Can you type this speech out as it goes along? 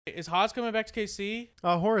Is Haas coming back to KC?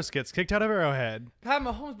 Horace gets kicked out of Arrowhead. Pat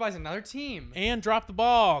Mahomes buys another team. And drop the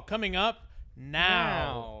ball coming up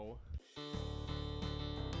now.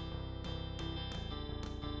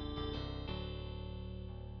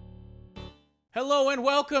 Hello and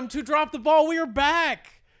welcome to Drop the Ball. We are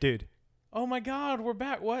back. Dude, Oh my God, we're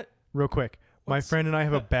back. What? real quick. My What's- friend and I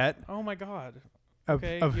have a bet Oh my God. of,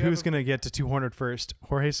 Okay, of you have who's a- going to get to 200 first,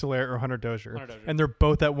 Jorge Soler or Hunter Dozier. Hunter Dozier. And they're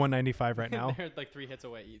both at 195 right now. They're like 3 hits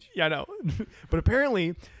away each. Yeah, I know. But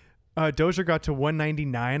apparently, Dozier got to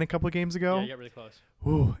 199 a couple of games ago. Yeah, you got really close.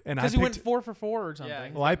 Ooh, and I Because he went picked, 4 for 4 or something. Yeah.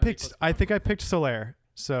 well, I Really picked, close I think I picked Soler.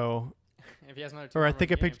 So, If he has another or I two-home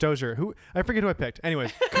think I run picked game. Dozier. I forget who I picked.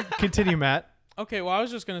 Anyways, continue, Matt. Okay, well, I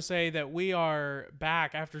was just going to say that we are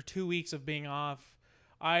back after 2 weeks of being off.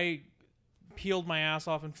 I peeled my ass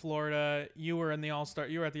off in Florida. You were in the All-Star.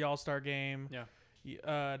 You were at the All-Star game.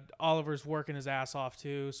 Yeah. Oliver's working his ass off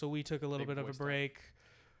too, so we took a little Big bit of boy a stuff. break.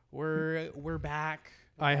 We're back.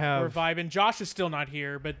 I We're have. vibing. Josh is still not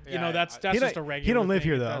here, but you Yeah, know that's He just a don't- regular. he don't live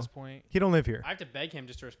thing here, at though. this point. He don't live here. I have to beg him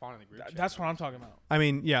just to respond in the group chat. That's what I'm talking about. I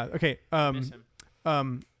mean, yeah. Okay. Miss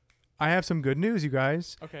him. I have some good news, you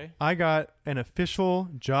guys. Okay. I got an official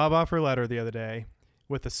job offer letter the other day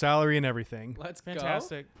with the salary and everything, Let's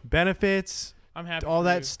Fantastic. benefits, I'm happy. all for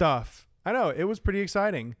that you. stuff. I know it was pretty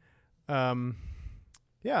exciting.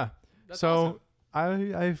 Yeah. That's so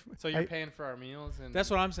awesome. I've. So you're I- paying for our meals and That's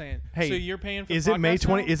what I'm saying. Hey, so you're paying for. Is it May podcast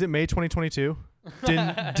 20? now? Is it May 2022?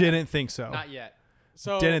 Didn't think so. not yet.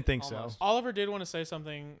 So Didn't think almost. so. Oliver did want to say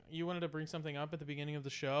something. You wanted to bring something up at the beginning of the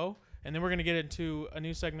show, and then we're going to get into a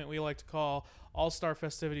new segment we like to call All-Star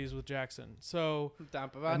Festivities with Jackson. So,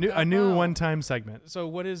 A new one-time segment. so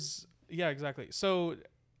what is? Yeah, exactly. So,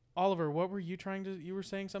 Oliver, what were you trying to? You were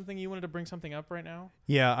saying something. You wanted to bring something up right now.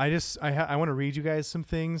 Yeah, I want to read you guys some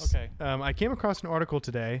things. Okay. I came across an article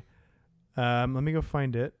today. Let me go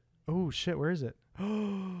find it. Oh shit, where is it?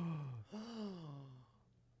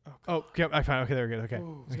 Oh, yeah, I found it. Okay, there we go. Okay. I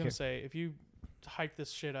was Okay. gonna say if you hype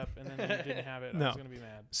this shit up and then you didn't have it, I No. was gonna be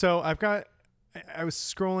mad. So I was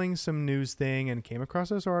scrolling some news thing and came across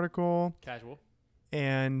this article, Casual.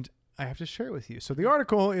 and I have to share it with you. So the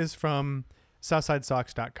article is from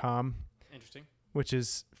SouthsideSox.com, Interesting. which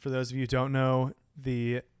is, for those of you who don't know,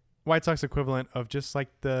 the White Sox equivalent of just like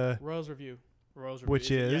the, Royals review. Royals Which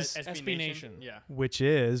Review. is- SB Nation. Yeah. which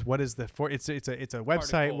is what is the for? It's a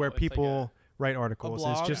website Article. where It's like people write articles.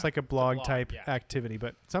 It's blog? just like a blog blog, type yeah. activity,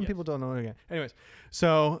 but some Yes. people don't know it again. Anyways,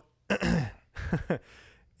 so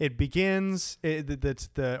it begins.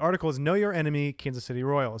 The article is "Know Your Enemy, Kansas City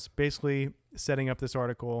Royals." Basically, setting up this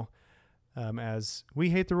article as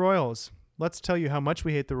we hate the Royals. Let's tell you how much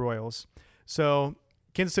we hate the Royals. So,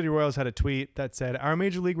 Kansas City Royals had a tweet that said, "Our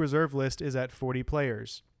Major League Reserve list is at 40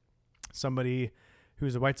 players." Somebody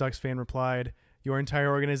who's a White Sox fan replied, "Your entire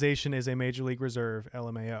organization is a Major League Reserve,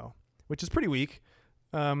 LMAO," which is pretty weak.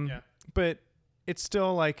 Yeah. But it's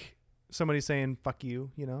still like somebody saying, "Fuck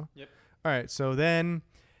you," you know? Yep. All right. So then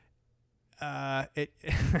it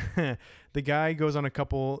the guy goes on a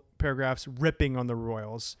couple paragraphs ripping on the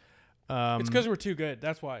Royals. It's because we're too good.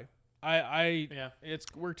 That's why. Yeah.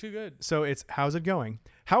 We're too good. So it's, how's it going?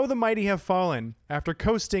 How the mighty have fallen. After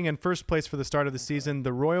coasting in first place for the start of the season,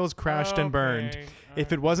 the Royals crashed and burned. Okay.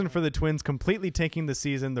 If it wasn't for the Twins completely tanking the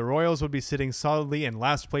season, the Royals would be sitting solidly in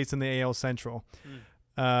last place in the AL Central.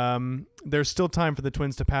 There's still time for the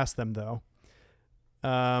Twins to pass them, though.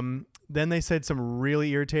 Then they said some really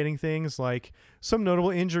irritating things, like some notable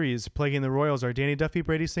injuries plaguing the Royals are Danny Duffy,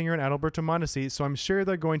 Brady Singer, and Adalberto Mondesi, so I'm sure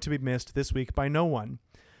they're going to be missed this week by no one,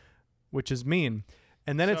 which is mean.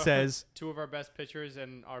 And then it So, says, 2 of our best pitchers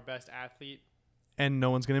and our best athlete. and no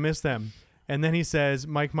one's going to miss them. And then he says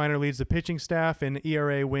Mike Minor leads the pitching staff in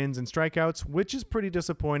ERA, wins, and strikeouts, which is pretty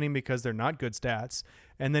disappointing because they're not good stats.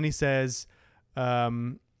 And then he says,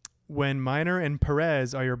 when Minor and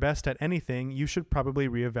Perez are your best at anything, you should probably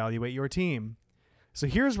reevaluate your team. So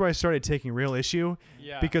here's where I started taking real issue,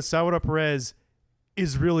 Yeah. because Salvador Perez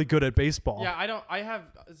is really good at baseball. Yeah,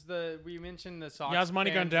 we mentioned the Sox.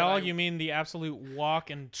 Yasmani fans Grandal, that you mean the absolute walk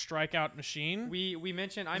and strikeout machine? we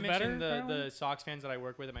mentioned I Is mentioned better, the apparently? Sox fans that I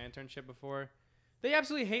work with at my internship before. They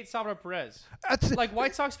absolutely hate Salvador Perez. That's- Like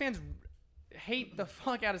White Sox fans hate the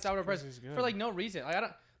fuck out of Salvador Perez he's good. for like no reason. Like I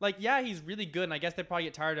don't like yeah, he's really good and I guess they probably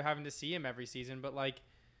get tired of having to see him every season, but like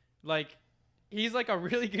he's like a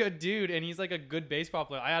really good dude and he's like a good baseball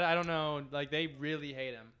player. I don't know, like they really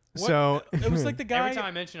hate him. What? So It was like the guy. Every time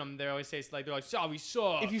I mention him, they always say like they're like, "Oh, we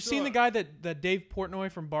suck." If you've seen the guy that Dave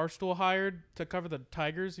Portnoy from Barstool hired to cover the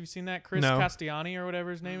Tigers, have you seen that? Chris No. Castellani or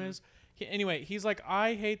whatever his name is. Anyway, he's like,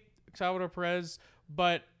 I hate Salvador Perez,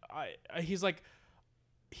 but he's like,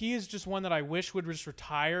 he is just one that I wish would just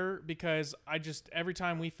retire because every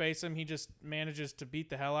time we face him, he just manages to beat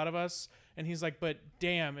the hell out of us. And he's like, but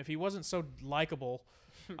damn, if he wasn't so likable,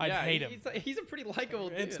 I'd hate him. He's a pretty likable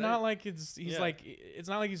dude. It's not like it's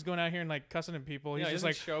not like he's going out here and like cussing at people. He's just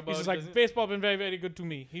like showboat, he's just like baseball been very, very good to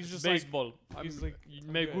me. He's just baseball. Like, he's like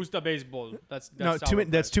me gusta baseball. That's No,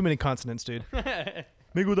 that's too many consonants, dude.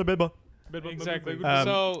 Me gusta baseball. Exactly.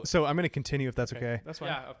 So I'm going to continue if that's okay. That's fine.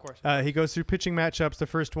 Yeah, of course. He goes through pitching matchups. The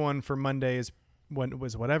first one for Monday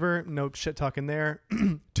was whatever. No shit talking there.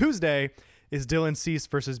 Tuesday is Dylan Cease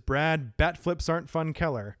versus Brad Bat Flips Aren't Fun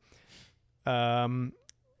Keller.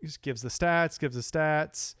 He just gives the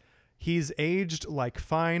stats. He's aged like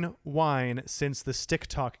fine wine since the Stick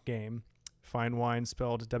Talk game. Fine wine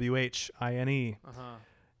spelled WHINE.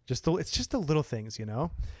 It's just the little things, you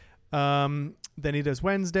know. Then he does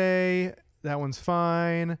Wednesday. That one's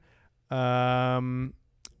fine.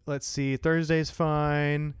 Let's see. Thursday's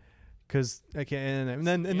fine. Cause and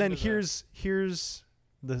then here's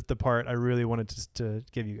the part I really wanted to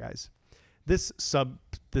give you guys. This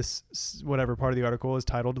whatever part of the article is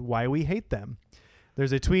titled "Why We Hate Them."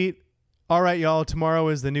 There's a tweet. All right, y'all. Tomorrow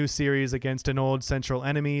is the new series against an old central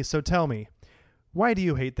enemy. So tell me, why do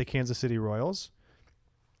you hate the Kansas City Royals?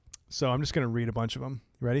 So I'm just gonna read a bunch of them.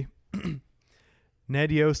 Ready?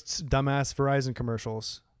 Ned Yost's dumbass Verizon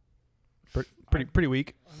commercials. Pretty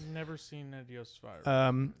weak. I've never seen Ned Yost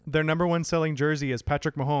fire. Their number one selling jersey is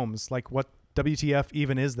Patrick Mahomes. Like, what WTF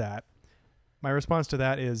even is that? My response to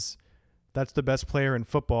that is, that's the best player in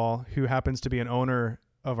football who happens to be an owner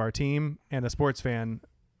of our team and a sports fan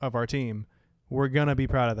of our team. We're gonna be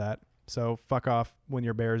proud of that. So fuck off when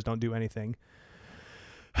your Bears don't do anything.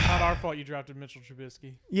 Not our fault you drafted Mitchell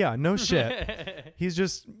Trubisky. Yeah, no shit. He's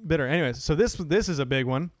just bitter. Anyways, so this is a big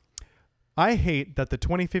one. I hate that the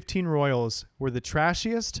 2015 Royals were the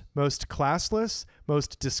trashiest, most classless,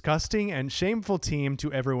 most disgusting, and shameful team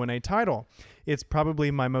to ever win a title. It's probably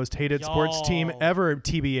my most hated sports team ever,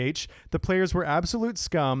 TBH. The players were absolute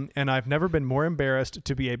scum, and I've never been more embarrassed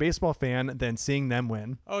to be a baseball fan than seeing them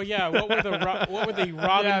win. Oh, yeah. What were the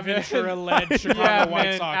Robin Ventura-led Chicago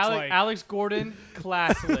White Sox like? Alex Gordon,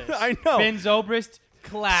 classless. I know. Ben Zobrist,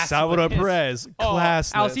 classless. Salvador Perez,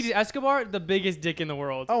 classless. Alcides Escobar, the biggest dick in the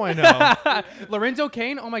world. Oh, I know. Lorenzo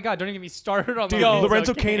Cain, oh my God, don't even get me started on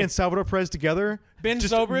Lorenzo Cain and Salvador Perez together. Ben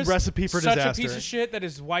just Zobrist, recipe for such disaster. a piece of shit that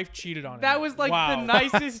his wife cheated on him. That was like wow. the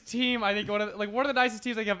nicest team. I think one of the nicest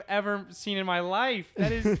teams I've ever seen in my life. That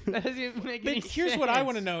doesn't make any sense. Here's what I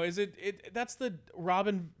want to know: is that's the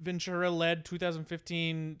Robin Ventura-led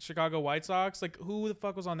 2015 Chicago White Sox? Like, who the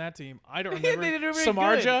fuck was on that team? I don't remember. They didn't very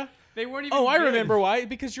Samardzija. good. They weren't even. Oh, I good. remember why.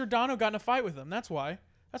 Because Giordano got in a fight with him. That's why.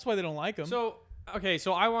 That's why they don't like him. So okay,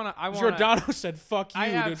 so I wanna. Giordano said "fuck you"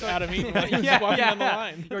 to Adam Eaton when he was walking down the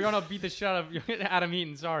line. You're gonna beat the shit out of Adam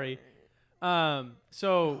Eaton. Sorry.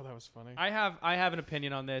 So that was funny. I have an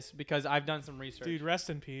opinion on this because I've done some research. Dude, rest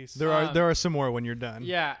in peace. There are some more when you're done.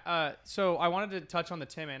 Yeah. So I wanted to touch on the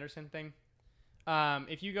Tim Anderson thing.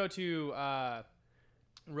 If you go to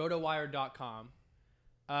rotowire.com,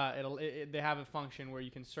 they have a function where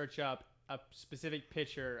you can search up a specific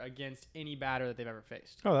pitcher against any batter that they've ever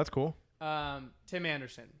faced. Oh, that's cool. Tim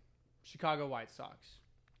Anderson, Chicago White Sox.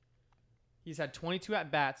 He's had 22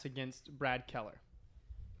 at-bats against Brad Keller.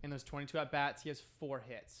 In those 22 at-bats, he has 4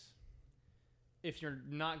 hits. If you're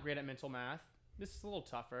not great at mental math, this is a little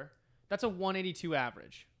tougher. That's a 182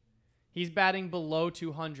 average. He's batting below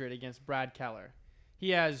 200 against Brad Keller.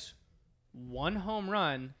 He has 1 home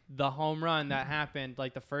run, the home run that happened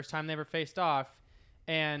like the first time they ever faced off,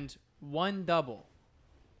 and 1 double.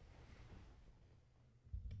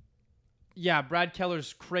 Yeah, Brad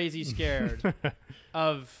Keller's crazy scared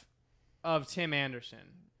of Tim Anderson.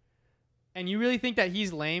 And you really think that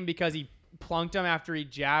he's lame because he plunked him after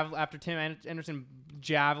Tim Anderson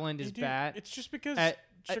javelined his bat? It's just because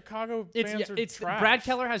Chicago fans are trash. Brad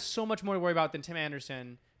Keller has so much more to worry about than Tim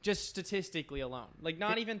Anderson, just statistically alone. Like,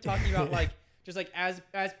 not even talking about like just like as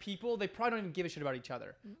people, they probably don't even give a shit about each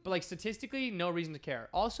other. But like statistically, no reason to care.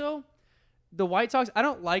 Also, the White Sox, I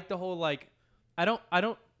don't like the whole like I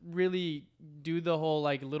don't really do the whole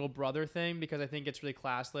like little brother thing because I think it's really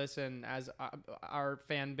classless, and as our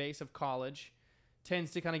fan base of college tends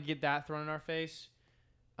to kind of get that thrown in our face.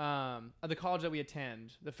 The college that we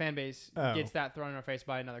attend, the fan base gets that thrown in our face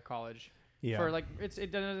by another college. Yeah. For like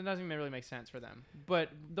it doesn't even really make sense for them. But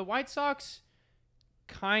the White Sox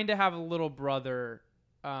kind of have a little brother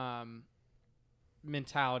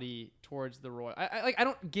mentality towards the Royals. I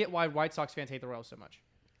don't get why White Sox fans hate the Royals so much.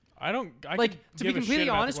 I like to be give a completely shit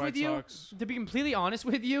about honest the White with you. Sox. To be completely honest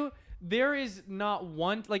with you, there is not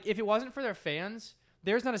one like if it wasn't for their fans,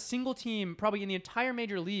 there's not a single team probably in the entire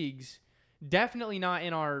major leagues, definitely not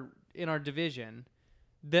in our division,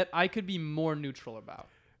 that I could be more neutral about.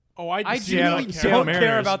 Oh, I I genuinely really Seattle don't care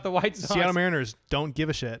Mariners. about the White Sox. Seattle Mariners don't give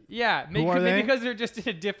a shit. Yeah, maybe, are they? because they're just in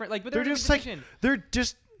a different but They're in a just like division. they're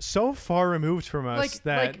just so far removed from us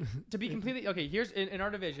that to be completely okay. Here's in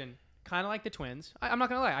our division, kind of like the Twins. I'm not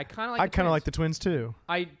gonna lie, I kind of like. I kind of like the Twins too.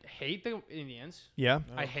 I hate the Indians. Yeah.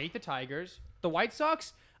 I hate the Tigers. The White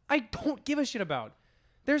Sox, I don't give a shit about.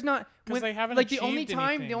 There's not 'Cause they haven't like the only achieved time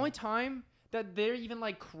anything. the only time that they're even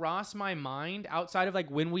like cross my mind outside of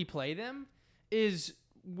like when we play them is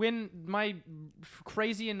when my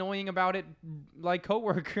crazy annoying about it like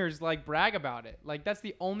coworkers like brag about it. Like that's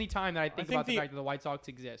the only time that I think about the fact that the White Sox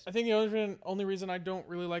exist. I think the only reason I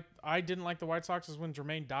didn't like the White Sox is when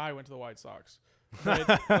Jermaine Dye went to the White Sox. But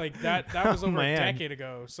like that was over a man. decade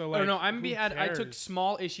ago. So I like, don't know. I took cares?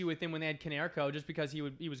 small issue with him when they had Canerco just because he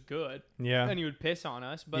was good Yeah. and he would piss on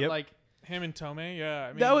us. But Yep. like him and Tomei. Yeah,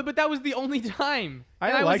 I mean, that was the only time.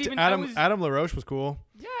 And I was liked even- Adam. was- Adam LaRoche was cool.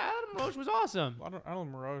 Yeah, Adam Roche was awesome.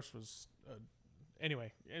 Alan Morosh was.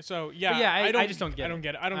 Anyway, so yeah, But yeah, I don't just don't get I don't it.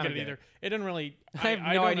 get it. I don't get it either. It didn't really. I have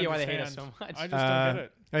no don't idea why they hate us understand. so much. I just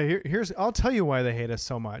don't get it. Here's I'll tell you why they hate us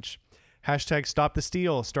so much. Hashtag Stop the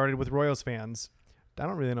Steal started with Royals fans. I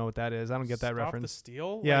don't really know what that is. I don't get that Stop reference. the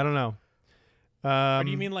steal. Yeah, I Like, don't know. or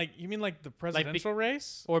do you mean like the presidential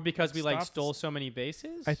race? Or because we like Stop stole so many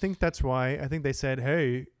bases. I think that's why. I think they said,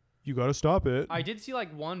 "Hey, you got to stop it." I did see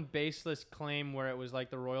like one baseless claim where it was like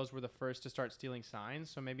the Royals were the first to start stealing signs,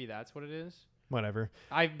 so maybe that's what it is. Whatever.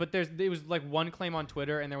 But it was like one claim on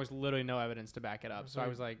Twitter and there was literally no evidence to back it up. So I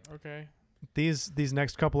was like, okay. These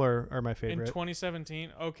next couple are my In favorite.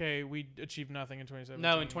 2017, okay, we achieved nothing in 2017.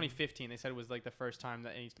 no, in 2015 they said it was like the first time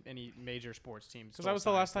that any major sports team. Because that was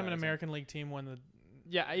the last time an American League team won the.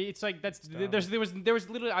 Yeah, it's like that's Stop. there was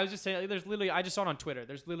literally I was just saying there's literally I just saw it on Twitter.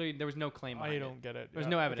 There was no claim. I behind don't it. get it. There's Yeah,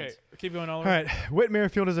 no okay. evidence. Keep going, All Oliver. right, Whit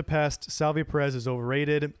Merrifield is a pest. Salvi Perez is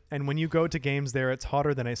overrated, and when you go to games there, it's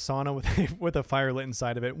hotter than a sauna with a fire lit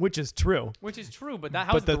inside of it, which is true. Which is true, but that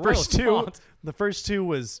how But is the the Royals' first two, fault? the first two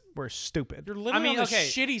were stupid. You're literally mean, on the okay.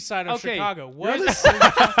 shitty side of Okay. Chicago. You're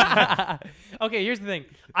What? Okay, here's the thing.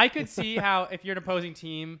 I could see how if you're an opposing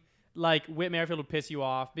team, like Whit Merrifield would piss you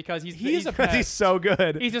off because he's He is a Because he's so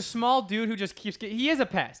good. He's a small dude who just keeps he is a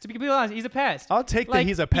pest. To be completely honest, he's a pest. I'll take that Like,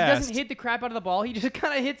 he's a He pest. doesn't hit the crap out of the ball. He just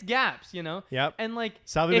kind of hits gaps, you know? Yep. And like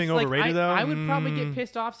Salvi if, being like, overrated, though? I would probably get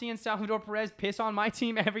pissed off seeing Salvador Perez piss on my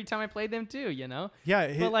team every time I played them too, you know? Yeah,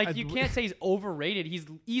 But like you can't say he's overrated. He's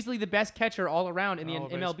easily the best catcher all around in the All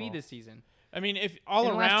of MLB baseball. this season. I mean, if all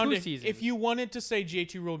In the last around, two if seasons. you wanted to say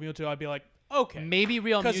JT Realmuto, I'd be like, okay, Maybe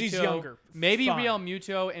Real Muto. 'Cause he's younger. Maybe Fine. Real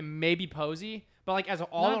Muto and maybe Posey. But like as an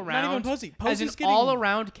all Not around, even Posey. as Posey's an getting- all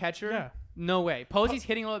around catcher, Yeah. no way. Posey's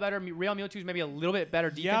hitting a little bit better. Real Muto's maybe a little bit better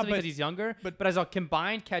defensively but- because he's younger. but- But as a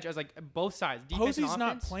combined catch, as like both sides, defense Posey's and not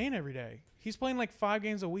offense, playing every day. He's playing like 5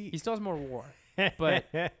 games a week. he still has more WAR. But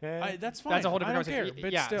That's fine. that's a whole different I don't conversation. care,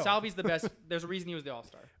 but Yeah, still. Salvi's the best. There's a reason he was the All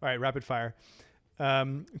Star. All right, rapid fire.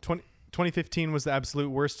 2015 was the absolute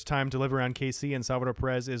worst time to live around KC, and Salvador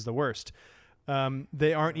Perez is the worst.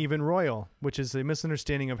 They aren't even royal, which is a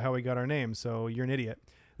misunderstanding of how we got our name, so you're an idiot.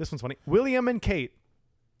 This one's funny. William and Kate.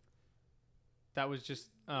 That was just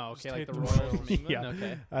Just okay, like hate the the Royals Royals. from England. Yeah.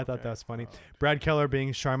 Okay. I thought Okay. that was funny. Brad Keller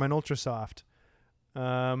being Charmin Ultra Soft.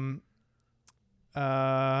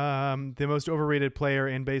 The most overrated player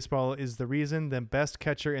in baseball is the reason the best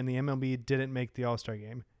catcher in the MLB didn't make the All-Star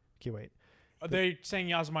game. Okay, wait. They saying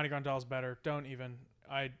Yasmani Grandal is better. Don't even.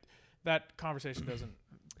 That conversation doesn't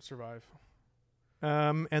survive.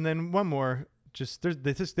 And then one more. Just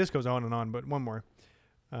this goes on and on, but one more.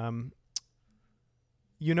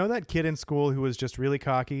 You know that kid in school who was just really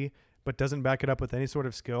cocky but doesn't back it up with any sort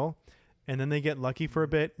of skill, and then they get lucky for a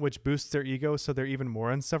bit, which boosts their ego so they're even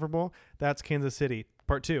more insufferable? That's Kansas City.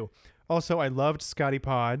 Part 2. Also, I loved Scotty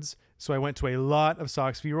Pods, so I went to a lot of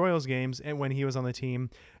Sox v Royals games and when he was on the team,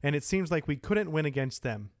 and it seems like we couldn't win against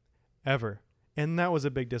them ever. And that was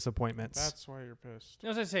a big disappointment. That's why you're pissed. I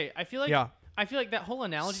was gonna say, I feel like that whole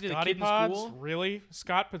analogy to the Scotty kid Pods? in school. Really?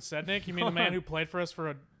 Scott Podsednik? You mean the man who played for us for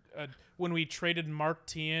a when we traded Mark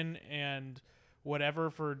Tien and whatever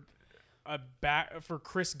for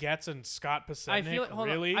Chris Getz and Scott Podsednik? I feel like, hold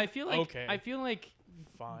really? on. I feel like okay. I feel like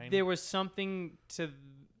Fine. there was something to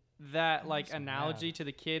that like so analogy mad. to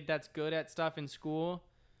the kid that's good at stuff in school.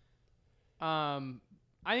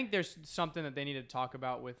 I think there's something that they need to talk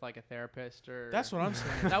about with like a therapist or. That's what I'm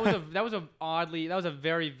saying. that was a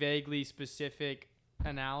very vaguely specific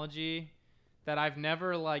analogy that I've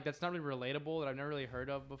never that's not really relatable, that I've never really heard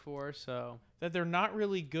of before. So That they're not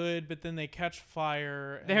really good, but then they catch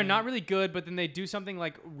fire. and they're then- not really good, but then they do something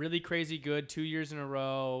like really crazy good 2 years in a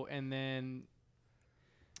row, and then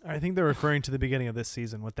I think they're referring to the beginning of this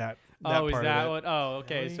season with that oh, is part that of it. what? Oh,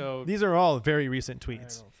 okay. Really? So These are all very recent I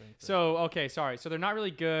tweets. don't think that- so okay, sorry. So they're not really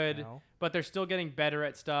good, No. but they're still getting better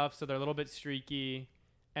at stuff. So they're a little bit streaky,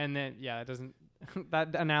 and then it doesn't.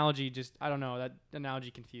 That analogy just I don't know. That analogy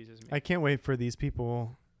confuses me. I can't wait for these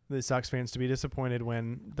people, the Sox fans, to be disappointed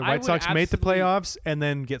when the I White would Sox make the absolutely- playoffs and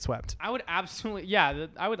then get swept. I would absolutely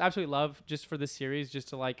I would absolutely love just for this series just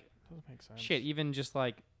to Doesn't make sense. shit even just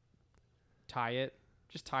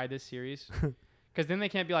tie this series. Because then they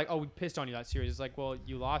can't be like, oh, we pissed on you that series. It's like, well,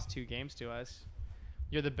 you lost 2 games to us.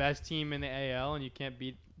 You're the best team in the AL, and you can't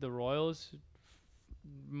beat the Royals.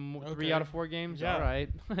 3 Okay. out of 4 games. Yeah. All right,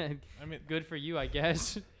 I mean, good for you, I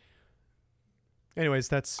guess. Anyways,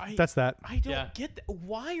 that's I- that. I don't Yeah. get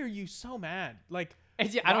why are you so mad? Like, I Why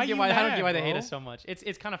don't get you why mad, they hate bro? us so much.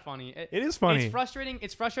 It's kind of funny. It is funny. It's frustrating.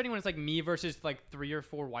 It's frustrating when it's like me versus like 3 or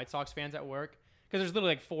 4 White Sox fans at work. Because there's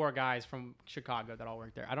literally like 4 guys from Chicago that all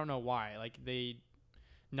work there. I don't know why. Like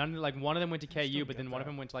one of them went to just KU, don't but then get one of that.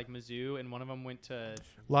 them went to like Mizzou, and one of them went to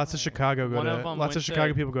Lots of Chicago go One of to. them Lots went of Chicago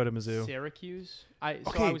to people go to Mizzou. Syracuse. Okay,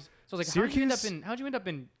 I was like, how'd you Syracuse- end up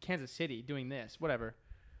in Kansas City doing this? Whatever.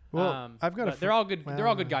 Well, I've got a. but they're all good. They're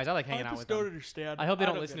all good well, guys. I like hanging out with them. understand. I hope they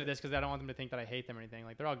don't listen to this because I don't want them to think that I hate them or anything.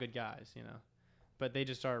 Like they're all good guys, you know. But they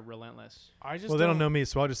just are relentless. I just Well, they don't know me,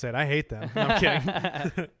 so I'll just say it. I hate them. No, I'm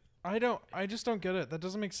kidding. I just don't get it. That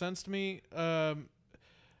doesn't make sense to me.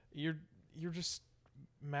 You're just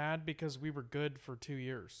mad because we were good for 2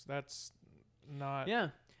 years. That's not. Yeah.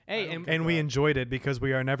 Hey, don't and, get And we that. enjoyed it because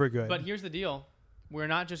we are never good. but here's the deal: we're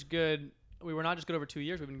not just good. We were not just good over 2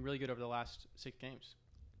 years. We've been really good over the last 6 games.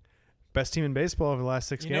 Best team in baseball over the last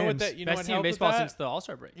 6 You games. know what that? You know Best what team in helped with baseball that? since the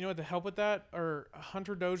All-Star break. You know what the help with that? Or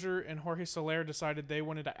Hunter Dozier and Jorge Soler decided they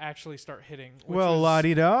wanted to actually start hitting. which well, was- la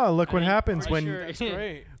di da. Look I what mean, happens pretty when sure- That's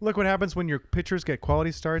great. look what happens when your pitchers get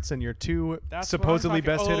quality starts and your 2 That's what I'm supposedly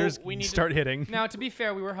talking- best oh, hitters we need to- start hitting. Now, to be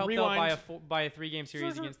fair, we were helped out Rewind. by a 3-game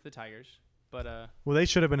series Sure. against the Tigers. But Well, they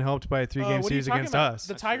should have been helped by a 3-game what are you series talking against about? us.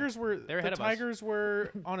 The That's true. Tigers were They're ahead the of us. Tigers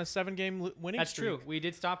were on a 7-game winning that's streak. true. We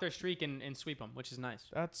did stop their streak and sweep them, which is nice.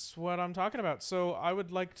 That's what I'm talking about. So I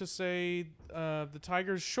would like to say the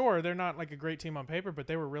Tigers, sure, they're not like a great team on paper, but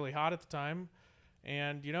they were really hot at the time.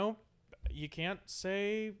 And, you know, you can't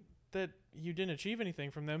say that you didn't achieve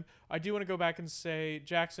anything from them. I do want to go back and say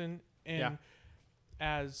Jackson, and Yeah.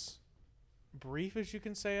 as brief as you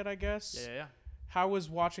can say it, I guess, Yeah. how was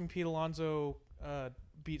watching Pete Alonso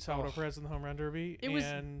beat Salvador Oh. Perez in the home run derby? It was,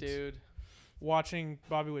 and dude. watching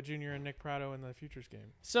Bobby Witt Jr. and Nick Pratto in the Futures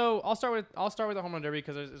game. So I'll start with the home run derby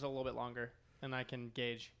because it's a little bit longer and I can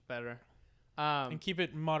gauge better. And keep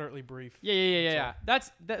it moderately brief. Yeah.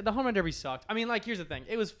 That's the home run derby sucked. I mean, like, here's the thing: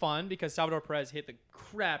 it was fun because Salvador Perez hit the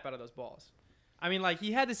crap out of those balls. I mean, like,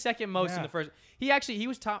 he had the second most in Yeah. the first. He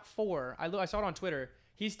was top 4. I saw it on Twitter.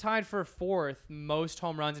 He's tied for 4th most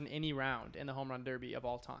home runs in any round in the home run derby of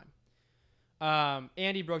all time.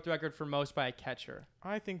 And he broke the record for most by a catcher.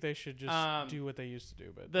 I think they should just do what they used to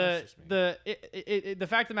do, but that's just me. The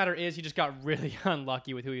fact of the matter is he just got really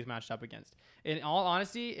unlucky with who he was matched up against. In all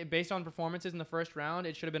honesty, based on performances in the first round,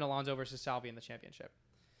 it should have been Alonso versus Salvi in the championship.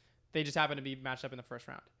 They just happened to be matched up in the first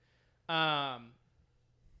round.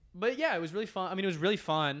 But yeah, it was really fun. I mean, it was really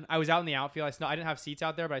fun. I was out in the outfield. I didn't have seats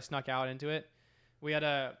out there, but I snuck out into it. We had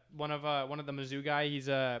one of the Mizzou guy. He's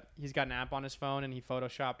got an app on his phone and he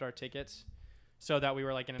photoshopped our tickets so that we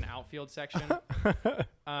were like in an outfield section.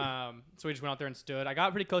 So we just went out there and stood. I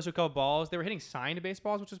got pretty close to a couple balls. They were hitting signed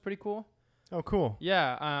baseballs, which was pretty cool. Oh, cool.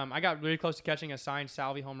 Yeah, I got really close to catching a signed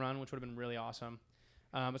Salvi home run, which would have been really awesome.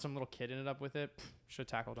 But some little kid ended up with it. Should have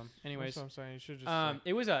tackled him. Anyways, That's what I'm saying. You should just.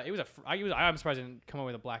 I'm surprised it didn't come away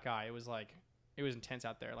with a black eye. It was intense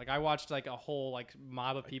out there. Like, I watched like a whole like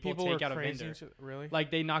mob of people were take out a crazy vendor. Really?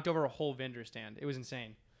 Like, they knocked over a whole vendor stand. It was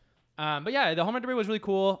insane. But yeah, the home run derby was really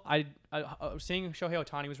cool. I seeing Shohei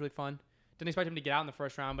Ohtani was really fun. Didn't expect him to get out in the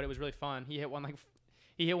first round, but it was really fun. He hit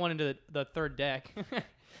one into the third deck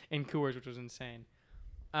in Coors, which was insane.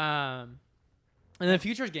 And then the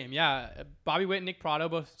Futures game, yeah, Bobby Witt and Nick Pratto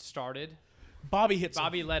both started. Bobby hits.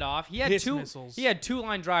 Bobby led off. He had hits two missiles. He had 2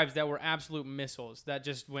 line drives that were absolute missiles that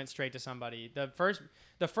just went straight to somebody. The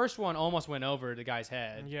first one almost went over the guy's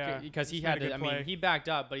head. Yeah, because he just had made a to. I good mean, play. he backed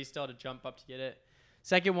up, but he still had to jump up to get it.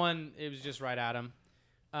 Second one, it was just right at him.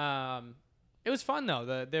 It was fun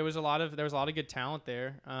though. There was a lot of good talent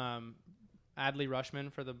there. Adley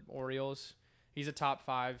Rutschman for the Orioles. He's a top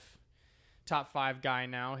five guy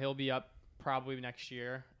now. He'll be up probably next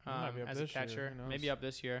year might be up as a this year, catcher. who knows? Maybe up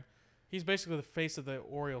this year. He's basically the face of the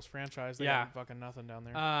Orioles franchise. They Yeah. got fucking nothing down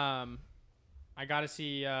there. I got to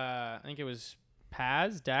see. I think it was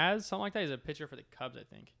Daz, something like that. He's a pitcher for the Cubs, I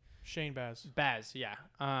think. Shane Baz. Baz, yeah.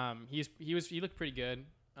 He looked pretty good.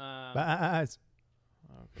 Baz.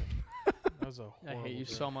 Okay. That was a I horrible hate you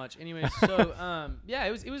joke. so much. Anyways, so yeah,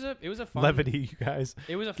 it was a fun Levity, you guys.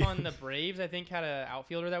 It was a fun. The Braves, I think, had an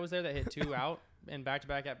outfielder that was there that hit 2 out in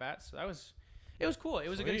back-to-back at bats. So it was cool. It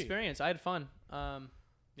was a good Sweet. experience. I had fun.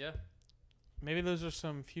 Yeah. Maybe those are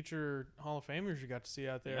some future Hall of Famers you got to see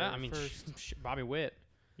out there. Yeah. I mean, first. Bobby Witt.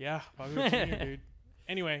 Yeah, Bobby Witt Jr., dude.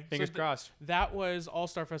 Anyway, Fingers so crossed. that was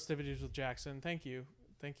All-Star festivities with Jackson. Thank you.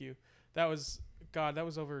 That was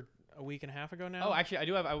over a week and a half ago now. Oh, actually, I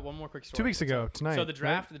do have one more quick story. 2 weeks ago tonight. So the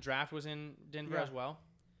right? draft was in Denver Yeah. as well.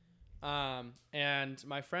 And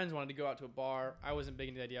my friends wanted to go out to a bar. I wasn't big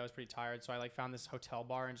into the idea. I was pretty tired, so I found this hotel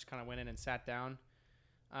bar and just kind of went in and sat down.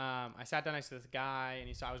 I sat down next to this guy, and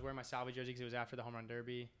I was wearing my Salvi jersey because it was after the home run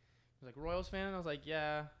derby. He was like, Royals fan? And I was like,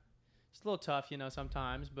 yeah, it's a little tough,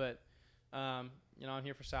 sometimes, but I'm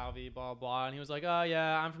here for Salvi, blah, blah. And he was like, oh,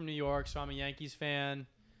 yeah, I'm from New York, so I'm a Yankees fan.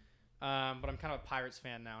 But I'm kind of a Pirates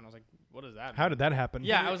fan now. And I was like, what does that mean? How did that happen?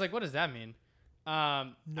 Yeah, I was like, what does that mean?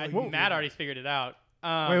 Matt already figured it out.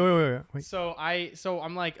 Wait. So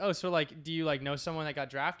I'm like, oh, so do you know someone that got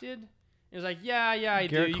drafted? He was like, yeah, I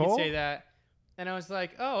Garrett do. You Cole? can say that. And I was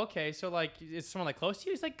like, oh, okay. So is someone close to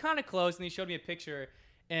you? He's like kind of close. And he showed me a picture,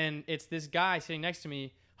 and it's this guy sitting next to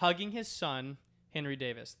me hugging his son, Henry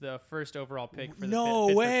Davis, the first overall pick for the no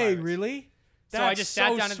Pittsburgh way, Pirates. really? So I just sat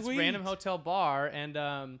so down at this sweet. random hotel bar,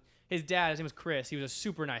 and his dad, his name was Chris. He was a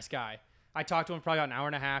super nice guy. I talked to him for probably about an hour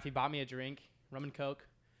and a half. He bought me a drink, rum and Coke.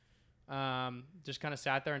 Just kind of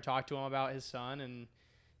sat there and talked to him about his son, and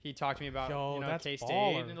he talked to me about that's K-State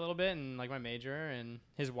baller. a little bit and my major. And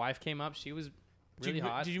his wife came up. She was really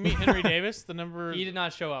hot. Did you meet Henry Davis, the number? He did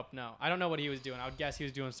not show up. No, I don't know what he was doing. I would guess he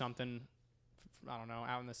was doing something. I don't know,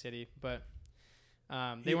 out in the city, but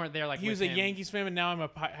they weren't there. He was a Yankees fan, and now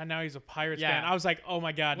now he's a Pirates fan. I was like, oh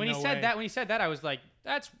my god, when no he said way. that, I was like,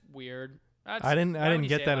 that's weird. I didn't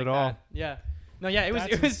get that at all. Yeah. No, yeah, it was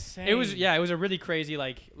That's it was insane. it was a really crazy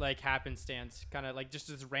like happenstance, kind of just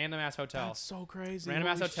this random ass hotel. That's so crazy. Random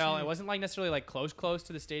ass Holy hotel. shit. It wasn't necessarily close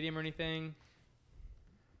to the stadium or anything.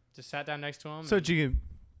 Just sat down next to him. So did you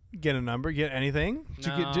get a number? Get anything?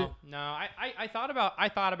 No. I thought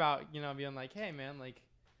about being like, hey man,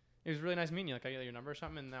 it was really nice meeting you. I get your number or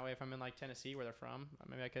something, and that way if I'm in Tennessee where they're from,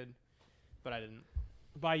 maybe I could. But I didn't.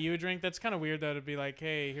 Buy you a drink? That's kind of weird though, to be like,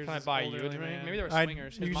 hey, here's Can I this buy you a elderly drink? man. Maybe they were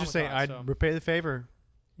swingers. You His could mom just was say, hot, I'd so. repay the favor.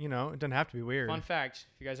 It doesn't have to be weird. Fun fact: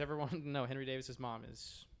 if you guys ever want to know, Henry Davis's mom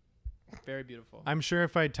is very beautiful. I'm sure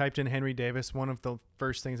if I typed in Henry Davis, one of the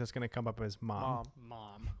first things that's going to come up is mom.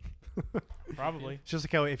 Mom. Probably. It's just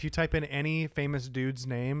like how if you type in any famous dude's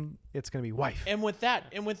name, it's going to be wife. And with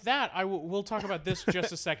that, we'll talk about this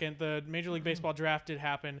just a second. The Major League Baseball draft did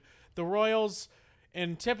happen. The Royals,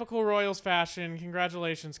 in typical Royals fashion,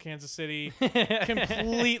 congratulations, Kansas City,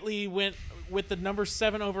 completely went with the number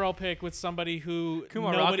 7 overall pick with somebody who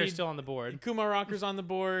Kumar Rocker's still on the board. Kumar Rocker's on the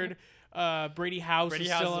board. Brady House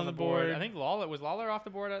is still on the board. I think Lawler off the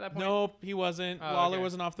board at that point. Nope, he wasn't. Oh, Lawler okay.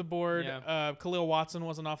 wasn't off the board. Yeah. Khalil Watson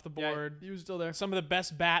wasn't off the Yeah, board. he was still there. Some of the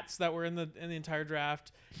best bats that were in the entire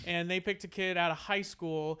draft, and they picked a kid out of high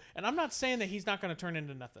school. And I'm not saying that he's not going to turn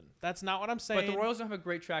into nothing. That's not what I'm saying. But the Royals don't have a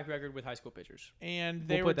great track record with high school pitchers. And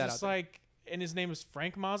they We'll were put that just out there. and his name was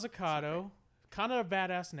Frank Mazzucato. Kind of a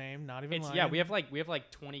badass name, not even lying. Yeah, we have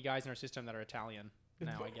 20 guys in our system that are Italian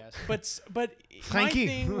now, I guess. But Frankie.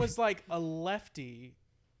 my thing was a lefty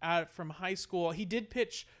from high school. He did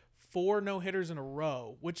pitch 4 no-hitters in a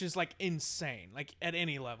row, which is insane, at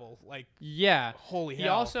any level. Yeah. Holy hell. He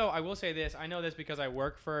also, I will say this, I know this because I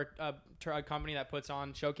work for a company that puts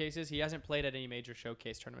on showcases. He hasn't played at any major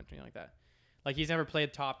showcase tournament or anything like that. He's never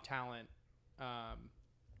played top talent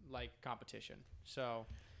competition. So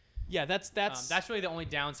yeah, that's really the only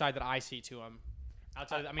downside that I see to him.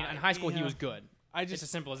 Outside, in high school he was good. It's as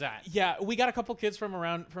simple as that. Yeah, we got a couple kids from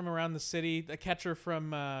around the city. The catcher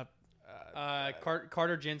from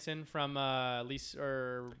Carter Jensen from Blue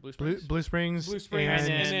Springs. Blue Springs. Blue Springs,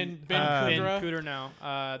 and then Ben Kudra. Ben Cooter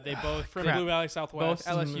now. They both from crap. Blue Valley Southwest.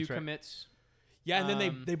 both LSU That's right. commits. Yeah, and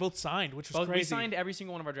then they both signed, which was Both, crazy. we signed every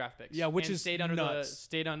single one of our draft picks. Yeah, which and is stayed under nuts.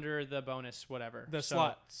 the bonus, whatever. The So,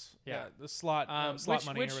 slots. yeah. The slot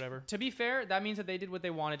money or whatever. To be fair, that means that they did what they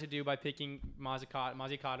wanted to do by picking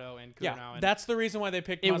Mazzucato and Cooter now. And That's the reason why they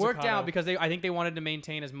picked it worked Mazzucato. out because I think they wanted to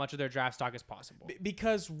maintain as much of their draft stock as possible.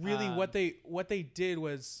 Because really what they did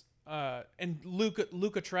was and Luca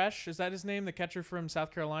Tresh, is that his name? The catcher from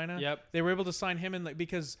South Carolina. Yep. They were able to sign him in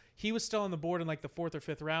because he was still on the board in like the 4th or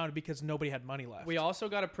 5th round because nobody had money left. We also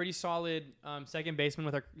got a pretty solid second baseman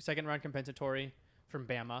with our second round compensatory from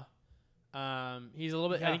Bama. He's a little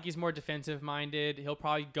bit. Yeah. I think he's more defensive minded. He'll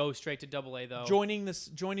probably go straight to AA though. joining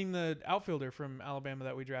the outfielder from Alabama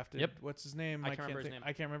that we drafted. Yep. What's his name? I can't remember his name.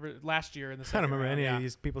 I can't remember last year in the I don't second remember round. any yeah. of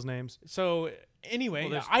these people's names. So anyway,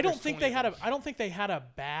 Well, I don't there's think 20 they had of I don't think they had a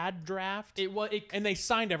bad draft. It and they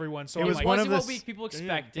signed everyone. So It I'm was like, one of wasn't the what people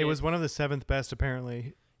expected. It was one of the 7th best,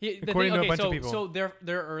 apparently. The according to a okay, bunch of so, people. So their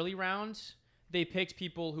early rounds, they picked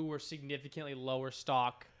people who were significantly lower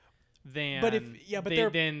stock than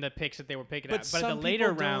than the picks that they were picking at. But some at the later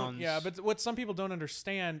people don't- rounds, yeah. But what some people don't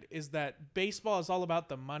understand is that baseball is all about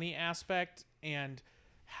the money aspect and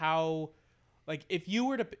how, like, if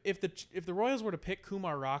the Royals were to pick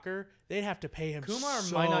Kumar Rocker, they'd have to pay him. Kumar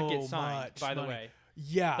so might not get signed. much By the money. way,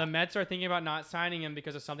 Yeah. the Mets are thinking about not signing him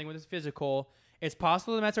because of something with his physical. It's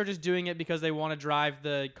possible the Mets are just doing it because they want to drive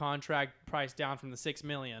the contract price down from the $6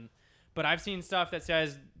 million. But I've seen stuff that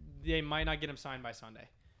says they might not get him signed by Sunday,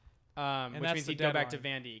 which that's means the he'd go back to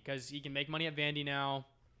deadline. Vandy because he can make money at Vandy now.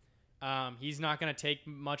 He's not going to take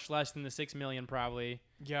much less than the $6 million probably.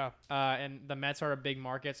 Yeah. And the Mets are a big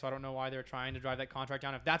market, so I don't know why they're trying to drive that contract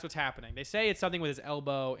down. If that's what's happening, they say it's something with his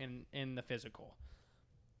elbow in the physical.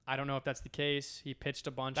 I don't know if that's the case. He pitched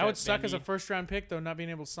a bunch. That would at suck as a Vandy. first-round pick, though, not being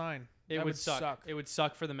able to sign. It That would suck. It would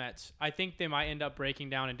suck for the Mets. I think they might end up breaking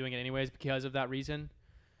down and doing it anyways because of that reason.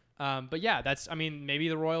 But yeah, maybe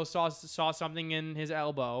the Royals saw something in his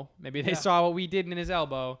elbow. Maybe they Yeah. saw what we did in his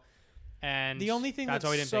elbow. And The only thing why we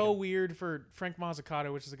that's didn't so pick him. weird for Frank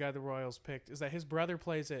Mazzucato, which is the guy the Royals picked, is that his brother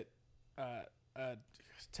plays at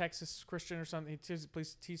Texas Christian or something. He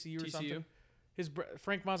plays TCU or something.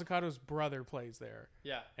 Frank Mazzucato's brother plays there.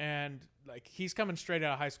 Yeah. And like he's coming straight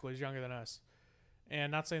out of high school. He's younger than us.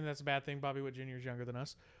 And not saying that's a bad thing. Bobby Witt Jr. is younger than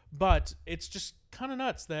us. But it's just kind of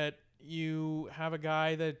nuts that you have a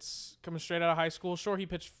guy that's coming straight out of high school. Sure, he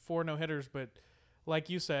pitched 4 no-hitters, but like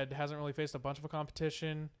you said, hasn't really faced a bunch of a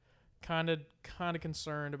competition. Kind of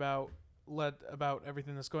concerned about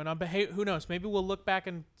everything that's going on. But hey, who knows? Maybe we'll look back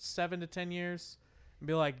in 7 to 10 years and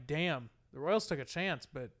be like, damn, the Royals took a chance,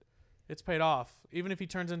 but it's paid off. Even if he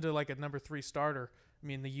turns into like a number 3 starter, I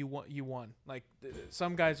mean, you won. Like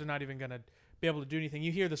some guys are not even going to be able to do anything.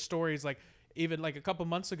 You hear the stories like even like a couple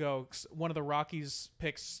months ago, one of the Rockies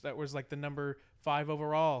picks that was like the number 5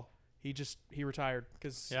 overall, he retired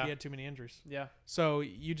because he had too many injuries. Yeah. So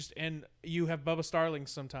you have Bubba Starling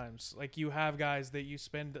sometimes. Like you have guys that you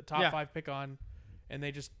spend the top 5 pick on, and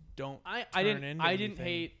they just don't. I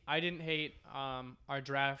didn't hate our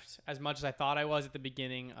draft as much as I thought I was at the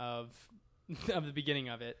beginning of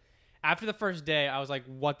it. After the first day, I was like,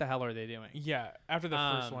 "What the hell are they doing?" Yeah, after the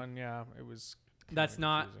first one, yeah, it was. That's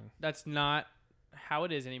not confusing. how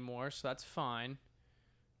it is anymore. So that's fine.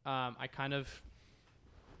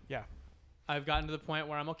 Yeah. I've gotten to the point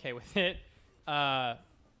where I'm okay with it.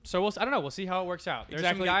 So I don't know. We'll see how it works out. There's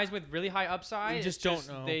Exactly. some guys with really high upside. You It's just don't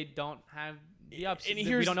know. They don't have the upside. And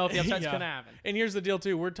We don't know if the upside's yeah. gonna happen. And here's the deal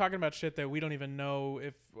too: we're talking about shit that we don't even know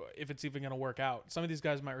if it's even gonna work out. Some of these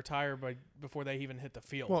guys might retire before they even hit the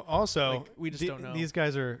field. Well, also, Like, we just don't know. These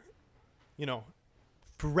guys are,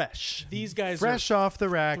 fresh. These guys fresh are off the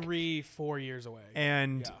rack, 3-4 years away.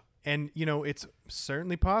 and it's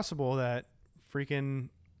certainly possible that freaking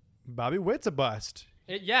Bobby Witt's a bust.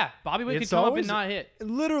 Bobby Witt could It's come up always- and not hit.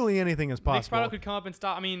 Literally anything is Nick possible. Pratto could come up and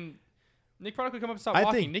stop. I mean, Nick Pratto could come up and stop I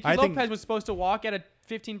walking. think- Nicky I think- Lopez was supposed to walk at a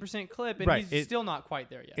 15% clip, and Right, he's still not quite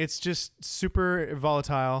there yet. It's just super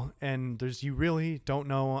volatile, and you really don't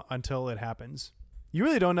know until it happens. You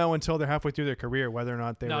really don't know until they're halfway through their career whether or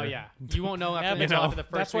not they were. You won't know after, but after the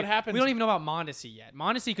first that's what week. happens. We don't even know about Mondesi yet.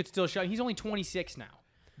 Mondesi could still show. He's only 26 now.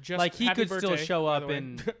 Just Like he happy could still birthday, show by up the way.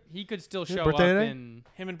 and he could still His show birthday up today? in.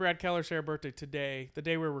 Him and Brad Keller share a birthday today, the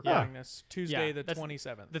day we're recording this, Tuesday Yeah, the that's-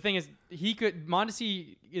 27th. The thing is,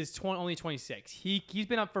 Mondesi is only 26. He's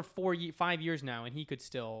been up for 5 years now, and he could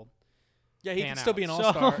still. Yeah, he pan could still out. be an So,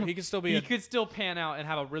 all-star. He could still be. He could still pan out and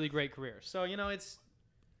have a really great career. So it's.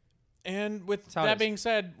 And with how it that is. being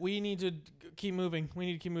said, we need to keep moving. We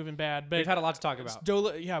need to keep moving bad. But We've had a lot to talk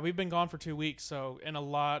about. we've been gone for 2 weeks, and a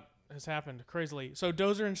lot has happened crazily. So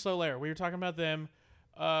Dozier and Soler, we were talking about them.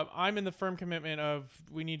 I'm in the firm commitment of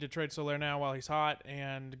we need to trade Soler now while he's hot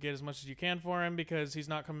and get as much as you can for him because he's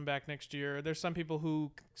not coming back next year. There's some people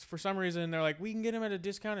who, for some reason, they're like, we can get him at a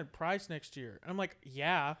discounted price next year. And I'm like,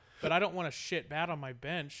 yeah, but I don't want to shit bad on my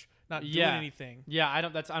bench, not doing anything. Yeah, I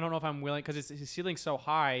don't know if I'm willing because his ceiling's so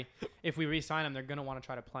high. If we re-sign him, they're gonna want to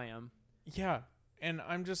try to play him. Yeah, and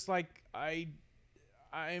I'm just like, I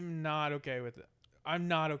I'm not okay with it. I'm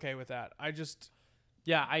not okay with that. I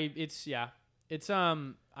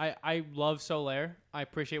love Soler. I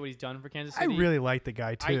appreciate what he's done for Kansas City. I really like the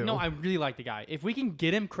guy too. I really like the guy. If we can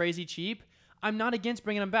get him crazy cheap, I'm not against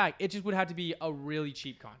bringing him back. It just would have to be a really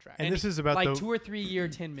cheap contract. And this is about like 2 or 3 year,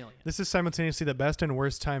 $10 million. This is simultaneously the best and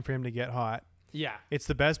worst time for him to get hot. Yeah. It's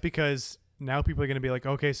the best because now people are going to be like,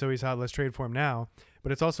 okay, so he's hot. Let's trade for him now.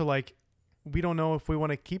 But it's also like, we don't know if we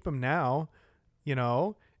want to keep him now. You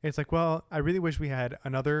know, it's like, well, I really wish we had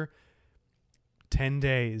another 10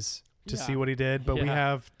 days to see what he did, but we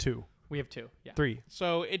have 2. We have 2. Yeah. 3.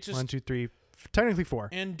 So it just 1, 2, 3. Technically 4.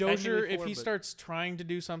 And Dozier, Technically if 4, he but- starts trying to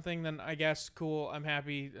do something, then I guess cool. I'm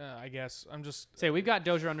happy. I guess I'm just. Say we've got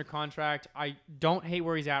Dozier under contract. I don't hate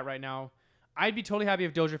where he's at right now. I'd be totally happy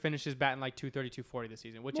if Dozier finishes batting like 230, 240 this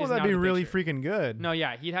season, which Well, is that'd not be the really picture. freaking good. No,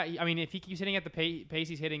 yeah, I mean, if he keeps hitting at the pace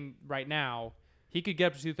he's hitting right now, he could get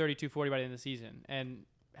up to 230, 240 by the end of the season and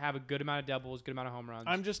have a good amount of doubles, good amount of home runs.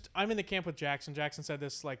 I'm in the camp with Jackson. Jackson said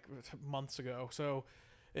this like months ago. So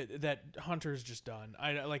that Hunter's just done.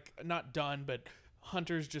 I like not done, but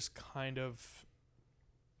Hunter's just kind of.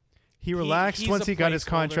 He relaxed he's once a he got his placeholder.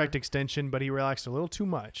 contract extension, but he relaxed a little too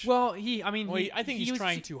much. well, I think he's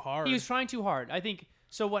trying too hard. He was trying too hard. I think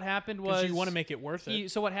so. What happened was Because you want to make it worth it.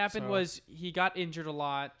 So what happened So- was he got injured a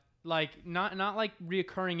lot. Like not like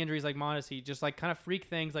reoccurring injuries like Mondesi, just like kind of freak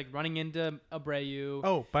things like running into Abreu.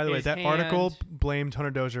 Oh, by the way, his that article hand. blamed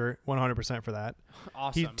Hunter Dozier 100% for that.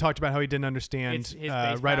 Awesome. He talked about how he didn't It's understand his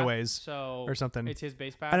base right-of-ways path, so or something. It's his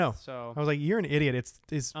base path. I know. So I was like, you're an idiot. It's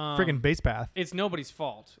freaking Um, base path. it's nobody's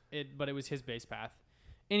fault. But it was his base path.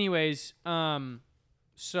 Anyways,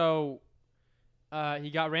 so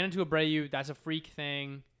he ran into Abreu. That's a freak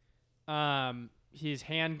thing. His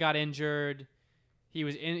hand got injured.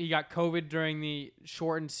 He got COVID during the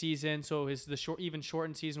shortened season, so even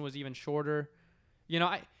shortened season was even shorter. You know,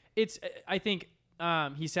 I think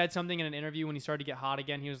he said something in an interview when he started to get hot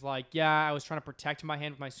again. He was like, "Yeah, I was trying to protect my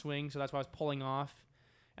hand with my swing, so that's why I was pulling off,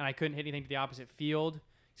 and I couldn't hit anything to the opposite field.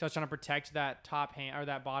 So I was trying to protect that top hand or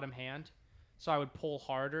that bottom hand, so I would pull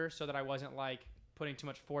harder so that I wasn't like putting too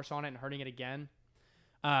much force on it and hurting it again.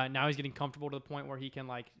 Now he's getting comfortable to the point where he can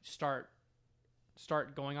like start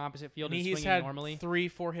going opposite field and he's swinging had normally.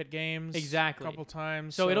 3-4 hit games. Exactly. A couple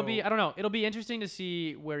times. So it'll be, I don't know, it'll be interesting to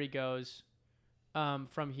see where he goes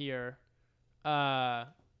from here. It'll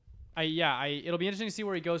be interesting to see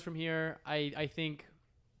where he goes from here. I think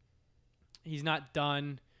he's not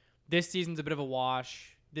done. This season's a bit of a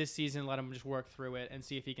wash. This season, let him just work through it and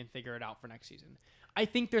see if he can figure it out for next season. I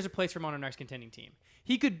think there's a place for him on our next contending team.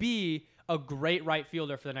 He could be a great right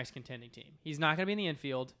fielder for the next contending team. He's not going to be in the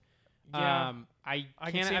infield. Yeah. I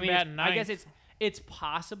can can't. see I him mean, batting I guess ninth. it's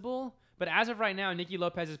possible, but as of right now, Nicky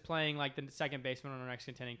Lopez is playing like the second baseman on our next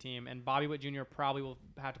contending team, and Bobby Witt Jr. probably will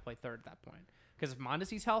have to play third at that point. Because if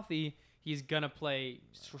Mondesi's healthy, he's gonna play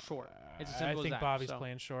short. It's as simple I think as that. Bobby's So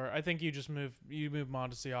playing short. I think you just move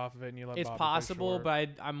Mondesi off of it and you let it's Bobby play possible, short. but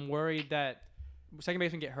I'm worried that second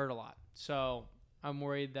basemen get hurt a lot. So I'm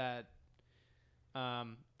worried that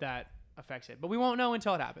that affects it. But we won't know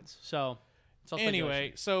until it happens. So it's all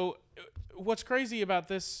Anyway, so what's crazy about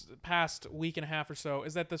this past week and a half or so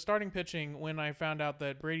is that the starting pitching, when I found out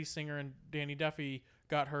that Brady Singer and Danny Duffy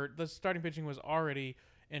got hurt, the starting pitching was already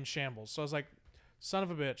in shambles. So I was like, son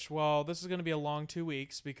of a bitch. Well, this is going to be a long 2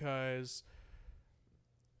 weeks because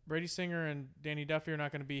Brady Singer and Danny Duffy are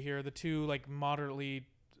not going to be here, the two like moderately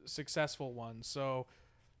successful ones. So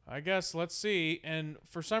I guess let's see. And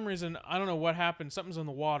for some reason, I don't know what happened. Something's in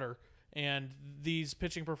the water. And these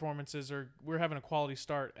pitching performances we're having a quality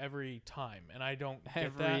start every time, and I don't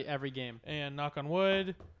get that. every game. And knock on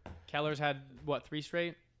wood, Keller's had what 3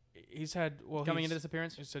 straight he's had coming into this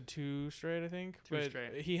appearance. He said 2 straight, I think. 2 but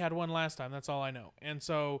straight. He had one last time. That's all I know. And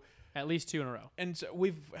so At least 2 in a row.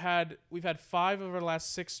 we've had 5 of our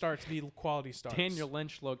last 6 starts be quality starts. Daniel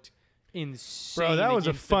Lynch looked insane. Bro, that was a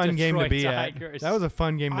against the fun game to Detroit be Tigers. at. That was a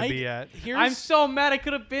fun game to be at. I'm so mad I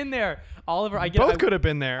could have been there. Oliver, Both could have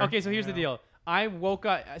been there. Okay, so here's the deal. I woke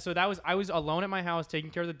up. So I was alone at my house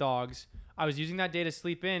taking care of the dogs. I was using that day to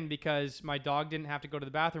sleep in because my dog didn't have to go to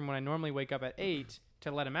the bathroom when I normally wake up at 8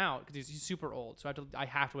 to let him out because he's super old. So I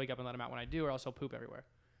have to wake up and let him out when I do, or else he'll poop everywhere.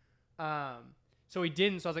 So he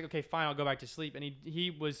didn't. So I was like, okay, fine, I'll go back to sleep. And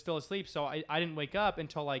he was still asleep. So I didn't wake up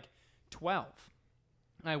until like 12.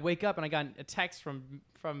 And I wake up and I got a text from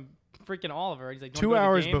freaking Oliver. He's like, 2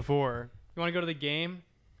 hours before. You want to go to the game?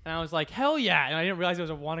 And I was like, hell yeah. And I didn't realize it was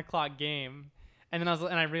a 1 o'clock game. And then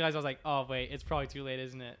I realized I was like, oh wait, it's probably too late,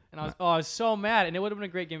 isn't it? And I was so mad, and it would have been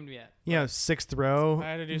a great game to be at. Yeah, 6th row, I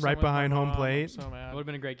had to do right something with my behind home mom. I'm plate. so It mad. would have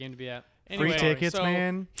been a great game to be at. Anyway, tickets, so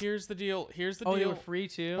man. Here's the deal. Oh, they were free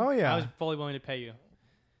too. Oh, yeah. I was fully willing to pay you.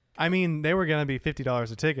 I mean, they were gonna be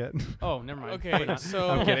 $50 a ticket. Oh, never mind. Okay, so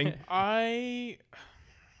I'm kidding.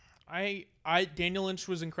 Daniel Lynch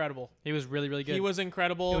was incredible. He was really, really good. He was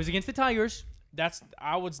incredible. It was against the Tigers, That's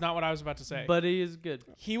not what I was about to say. but he is good.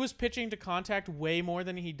 He was pitching to contact way more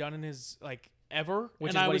than he'd done in his ever, Which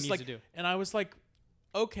and is I what he was needs like, to do. and I was like,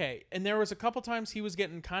 okay. And there was a couple times he was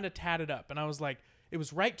getting kind of tatted up, and I was like, it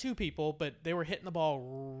was right to people, but they were hitting the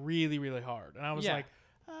ball really, really hard, and I was Yeah. like,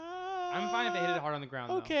 I'm fine if they hit it hard on the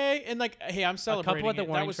ground. okay. And hey, I'm celebrating at the it. That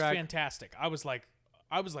warning was track. fantastic. I was like,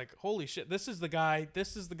 holy shit, this is the guy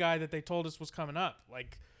that they told us was coming up.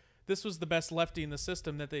 Like, this was the best lefty in the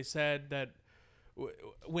system that they said that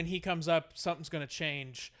when he comes up, something's going to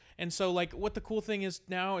change. And so, like, what the cool thing is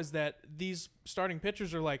now is that these starting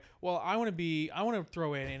pitchers are like, well, I want to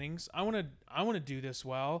throw 8 innings. I want to do this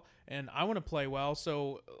well, and I want to play well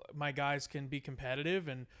so my guys can be competitive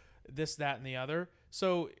and this, that, and the other.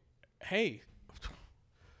 So, hey,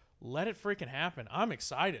 let it freaking happen. I'm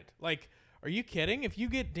excited. Like, are you kidding? If you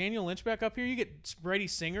get Daniel Lynch back up here, you get Brady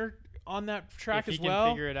Singer on that track If as he can well.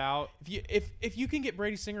 figure it out. If you can get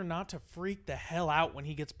Brady Singer not to freak the hell out when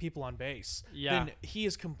he gets people on base, Yeah. then he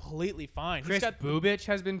is completely fine. Chris Bubich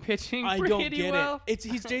has been pitching I pretty don't get well. it.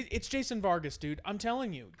 It's Jason Vargas, dude. I'm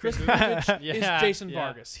telling you, Chris Bubich Yeah, is Jason yeah.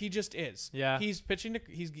 Vargas. He just is. Yeah. He's pitching to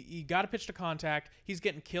he got to pitch to contact. He's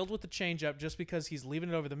getting killed with the changeup just because he's leaving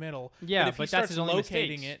it over the middle. Yeah, if he but that's starts his only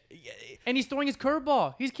locating mistakes. it. And he's throwing his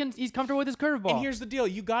curveball. He's comfortable with his curveball. And here's the deal: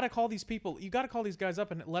 you got to call these people. You got to call these guys up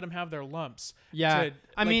and let them have their lumps. Yeah,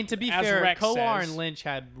 I mean, like, to be as fair, Rex Kowar says- and Lynch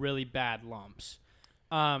had really bad lumps.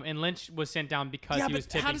 And Lynch was sent down because yeah, he was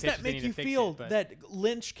but tipping how does pitches. that They make needed you to fix feel it, but- that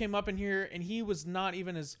Lynch came up in here and he was not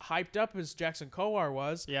even as hyped up as Jackson Kowar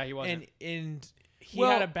was? Yeah, he wasn't. And he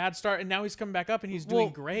Well- had a bad start, and now he's coming back up and he's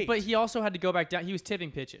doing great. But he also had to go back down. He was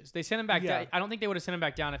tipping pitches. They sent him back Yeah. down. I don't think they would have sent him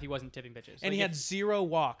back down if he wasn't tipping pitches. and Like, he had if- 0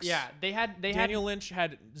 walks. Yeah, Daniel Lynch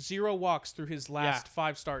had 0 walks through his last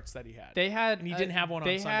 5 starts that he had. They had and he didn't have one on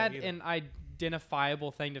They Sunday had either. an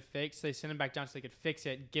identifiable thing to fix. They sent him back down so they could fix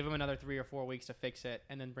it. Give him another 3 or 4 weeks to fix it,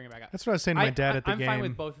 and then bring it back up. That's what I was saying to my dad at the I'm game. fine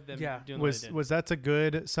with both of them. Yeah. doing what was they did. was that's a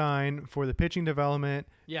good sign for the pitching development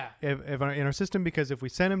Yeah. in our system, because if we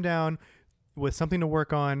send him down with something to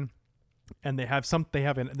work on, and they have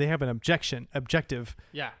an objective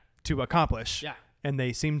Yeah. to accomplish, Yeah. and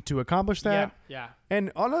they seem to accomplish that. Yeah.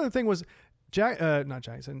 And another thing was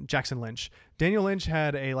Jackson Lynch. Daniel Lynch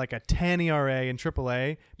had a 10 ERA in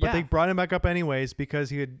AAA, but Yeah. they brought him back up anyways because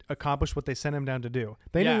he had accomplished what they sent him down to do.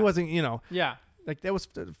 They knew Yeah. he wasn't, Yeah. that was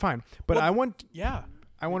fine. But Well, I want yeah.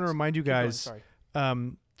 to remind you Keep going, guys sorry.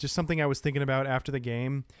 just something I was thinking about after the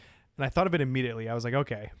game, and I thought of it immediately. I was like,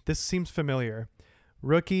 okay, this seems familiar.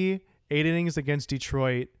 Rookie, 8 innings against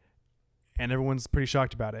Detroit, and everyone's pretty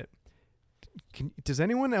shocked about it. Does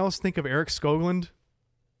anyone else think of Eric Skoglund?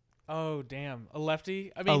 Oh damn, a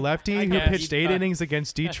lefty. I mean, A lefty I who guess. pitched 8 innings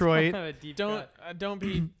against Detroit A deep Don't cut. don't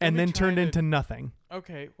be. and then turned trying into nothing.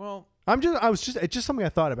 Okay, well, It's just something I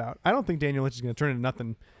thought about. I don't think Daniel Lynch is going to turn into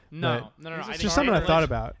nothing. No. He's I just think It's just something I Daniel thought Lynch-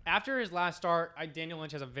 about. After his last start, Daniel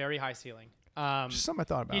Lynch has a very high ceiling. Just something I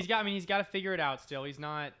thought about. He's got to figure it out still. He's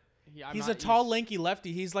not. he's a tall, lanky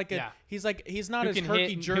lefty. He's like Yeah. he's not who as can herky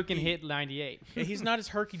hit, jerky. who can hit 98. He's not as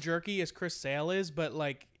herky jerky as Chris Sale is, but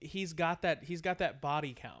like he's got that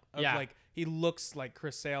body count. Of Yeah. Like he looks like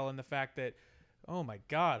Chris Sale, and the fact that, oh my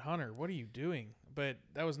God, Hunter, what are you doing? But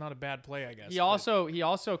that was not a bad play, I guess. He but also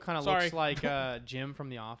kind of Sorry. looks like Jim from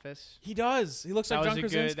The Office. he does. He looks That like was John a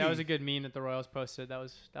Krasinski. good. That was a good meme that the Royals posted. That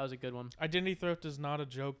was a good one. Identity theft is not a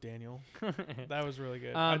joke, Daniel. That was really good.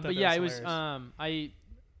 I thought But that yeah, it was was. hilarious.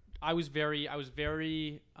 I was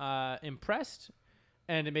very impressed,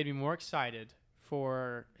 and it made me more excited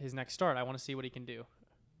for his next start. I want to see what he can do.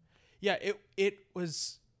 Yeah, it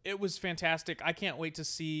was fantastic. I can't wait to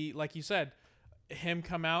see, like you said, him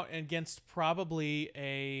come out against probably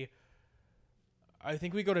a. I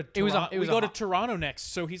think we go to Toronto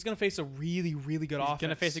next, so he's gonna face a really, really good offense. He's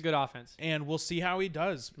gonna face a good offense. and we'll see how he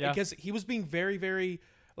does. Yeah. Because he was being very, very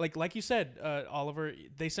like you said, Oliver.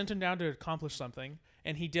 They sent him down to accomplish something,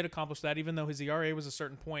 and he did accomplish that. Even though his ERA was a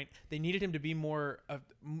certain point, they needed him to be more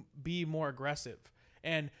aggressive.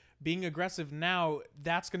 And being aggressive now,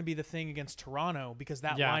 that's going to be the thing against Toronto, because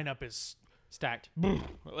that Yeah. lineup is Stacked.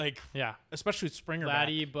 like, Yeah. especially with Springer back.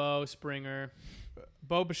 Vladdy, Bo, Springer,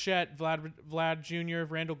 Bo Bichette, Vlad Jr.,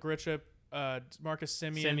 Randall Grisham, Marcus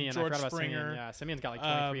Semien, George I forgot Springer. about Semien. Yeah, Semien's got like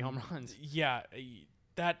 23 home runs. Yeah,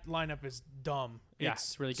 that lineup is dumb. Yeah,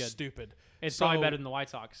 it's really good. Stupid. It's So- probably better than the White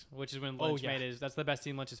Sox, which is when Oh, Lynch yeah. made his. That's the best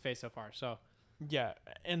team Lynch has faced so far. So Yeah,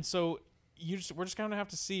 and so we're just gonna have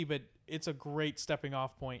to see, but it's a great stepping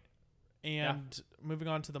off point. And moving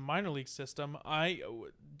on to the minor league system,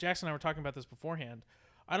 Jackson and I were talking about this beforehand.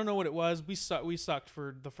 I don't know what it was. We sucked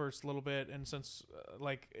for the first little bit, and since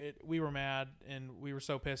we were mad and we were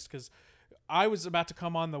so pissed because I was about to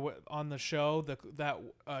come on the show that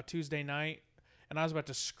Tuesday night, and I was about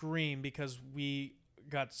to scream because we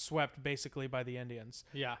got swept basically by the Indians.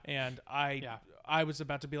 Yeah. And I was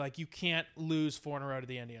about to be like, you can't lose 4 in a row to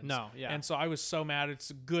the Indians. No, yeah. And so I was so mad.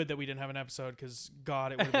 It's good that we didn't have an episode because,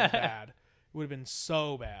 God, it would have been bad. It would have been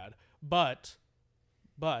so bad. But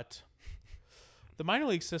the minor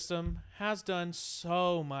league system has done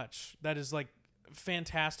so much that is like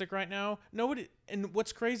fantastic right now. And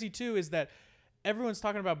what's crazy too is that everyone's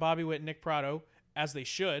talking about Bobby Witt and Nick Pratto, as they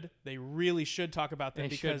should. They really should talk about them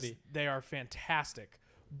because they are fantastic.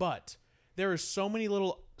 But there are so many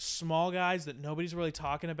little small guys that nobody's really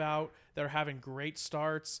talking about that are having great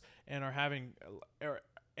starts and are having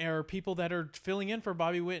are people that are filling in for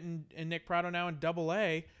Bobby Witt and Nick Pratto now in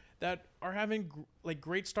Double-A that are having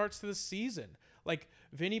great starts to the season. Like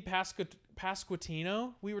Vinny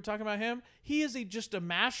Pasquantino, we were talking about him. He is just a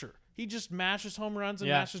masher. He just mashes home runs and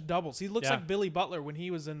mashes doubles. He looks like Billy Butler when he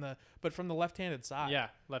was but from the left-handed side. Yeah,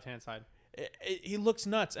 left-hand side. He looks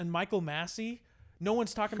nuts. And Michael Massey, no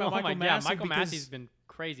one's talking about Michael Massey. Michael Massey's been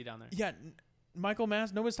crazy down there. Yeah, Michael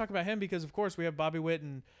Massey, nobody's talking about him because, of course, we have Bobby Witt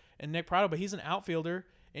and Nick Pratto, but he's an outfielder,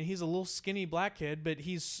 and he's a little skinny black kid, but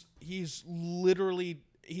he's literally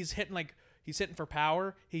he's hitting for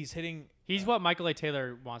power. He's what Michael A.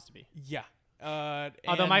 Taylor wants to be. Yeah.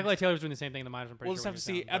 Although Michael A. Taylor was doing the same thing in the minors. We'll just have to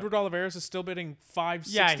see. Edward Olivares is still hitting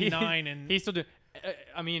 569, and he's still doing.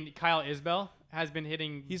 I mean, Kyle Isbell has been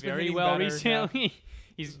hitting very well better, recently. Yeah.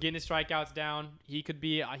 He's getting his strikeouts down. He could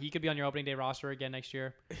be on your opening day roster again next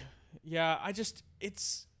year. Yeah,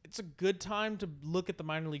 it's a good time to look at the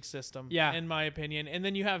minor league system. Yeah. In my opinion, and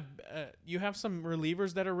then you have some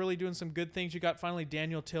relievers that are really doing some good things. You got finally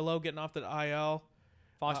Daniel Tillo getting off the IL.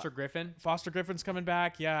 Foster Griffin's coming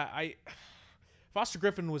back. Yeah, Foster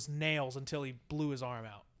Griffin was nails until he blew his arm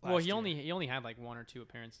out. Well, he only had like 1 or 2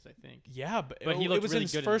 appearences, I think. Yeah, but he looked it was really in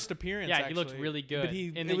his good first appearance. Yeah, actually. he looked really good. But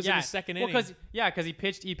it was in his second inning. Because he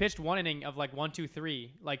pitched 1 inning of like 1, 2,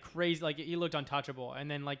 3, like crazy, like he looked untouchable.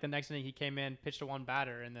 And then like the next inning he came in, pitched to 1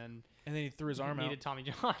 batter, and then he threw his arm out. Needed Tommy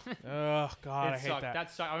John. Oh God, I hate that.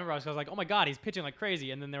 That sucked. I remember I was like, oh my God, he's pitching like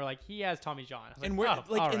crazy, and then they were like, he has Tommy John. I was and like,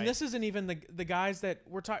 we're all and right. this isn't even the guys that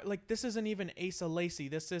we're talking. Like this isn't even Asa Lacy.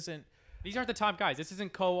 This isn't. These aren't the top guys. This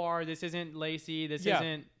isn't Kowar. This isn't Lacy. This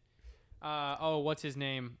isn't. What's his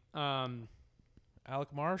name?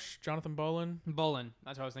 Alec Marsh, Jonathan Bolin.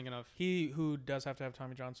 That's what I was thinking of. He who does have to have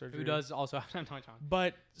Tommy John surgery. Who does also have to have Tommy John.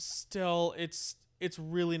 But still, it's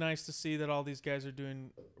really nice to see that all these guys are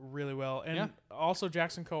doing really well. And also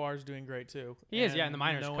Jackson Kowar is doing great too. He is, in the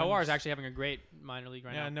minors. Kowar is actually having a great minor league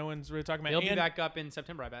right now. Yeah, no one's really talking about He'll be back up in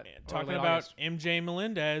September, I bet. Talking about MJ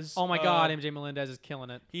Melendez. Oh my God, MJ Melendez is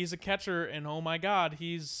killing it. He's a catcher, and oh my God,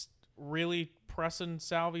 he's really pressing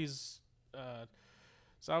Salvi's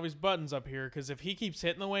buttons up here, because if he keeps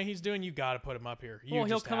hitting the way he's doing, you got to put him up here.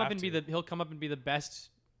 He'll come up and be the best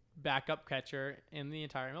backup catcher in the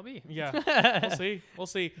entire MLB. Yeah, we'll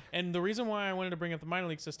see. And the reason why I wanted to bring up the minor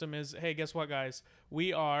league system is, hey, guess what, guys?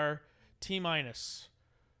 We are T-minus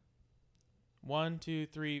 1, 2,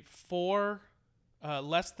 3, 4,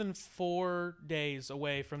 less than 4 days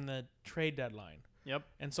away from the trade deadline. Yep.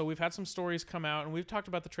 And so we've had some stories come out, and we've talked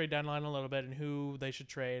about the trade deadline a little bit and who they should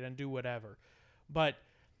trade and do whatever. But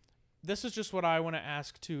this is just what I want to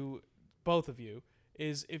ask to both of you,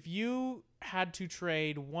 is if you had to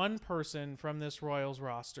trade one person from this Royals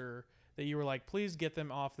roster that you were like, please get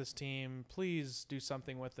them off this team, please do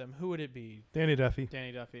something with them, who would it be? Danny Duffy.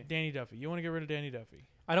 Danny Duffy. You want to get rid of Danny Duffy?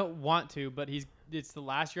 I don't want to, but it's the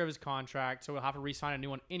last year of his contract, so we'll have to re-sign a new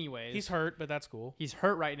one anyways. He's hurt, but that's cool. He's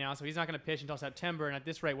hurt right now, so he's not going to pitch until September, and at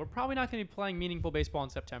this rate, we're probably not going to be playing meaningful baseball in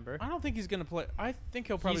September. I don't think he's going to play. I think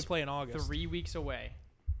he'll probably play in August. 3 weeks away.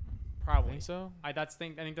 Probably. Think so? I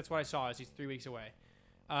think that's what I saw, is he's 3 weeks away.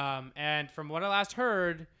 And from what I last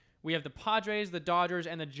heard, we have the Padres, the Dodgers,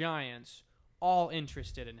 and the Giants all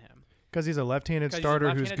interested in him. Because he's a left-handed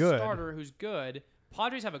starter who's good.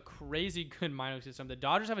 Padres have a crazy good minor league system. The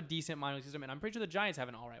Dodgers have a decent minor league system, and I'm pretty sure the Giants have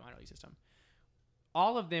an all right minor league system.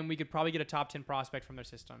 All of them, we could probably get a top 10 prospect from their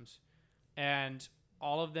systems, and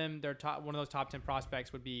all of them, one of those top 10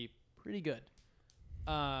 prospects would be pretty good.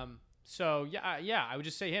 So I would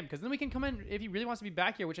just say him, because then we can come in if he really wants to be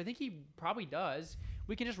back here, which I think he probably does.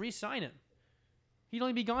 We can just re-sign him. He'd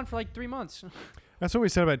only be gone for like 3 months. That's what we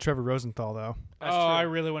said about Trevor Rosenthal, though. That's oh, true. I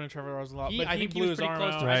really wanted Trevor Rosenthal, but I he think he blew was his pretty arm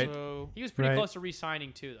close out. to Right. So. He was pretty Right. close to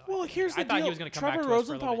re-signing too, though. Well, here's the I thought deal. he was going to come Trevor back to us for a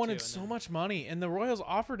Rosenthal little bit, wanted too, so and then- much money, and the Royals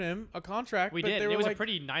offered him a contract. We but did. They It were was like, a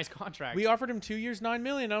pretty nice contract. we offered him 2 years, $9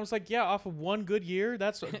 million. I was like, yeah, off of one good year,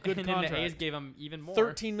 that's a good and then contract. the A's gave him even more.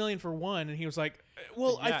 $13 million for one, and he was like,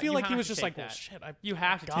 well, Yeah, I feel you like he have was to just take like, well, that. shit, You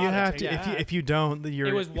have to gotta You have take to. that. If you don't, It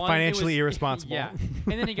you're was financially irresponsible. Yeah,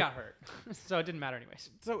 and then he got hurt, so it didn't matter anyways.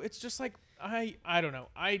 So it's just like I don't know.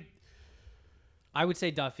 I would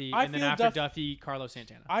say Duffy, I and then feel after Duff- Duffy, Carlos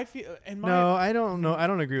Santana. I feel in my No, I don't know. I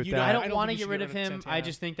don't agree with You that. don't- I I don't don't want to think you get should rid get of rid of him. I Santana.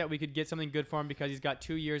 just think that we could get something good for him because he's got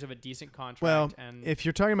 2 years of a decent contract. Well, and if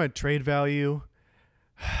you're talking about trade value,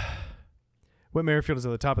 Whit Merrifield is at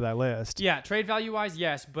the top of that list. yeah, trade value wise,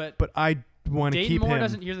 yes, but But I want to Dayton keep Moore him.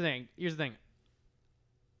 doesn't. Here's the thing.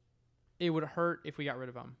 It would hurt if we got rid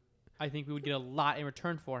of him. I think we would get a lot in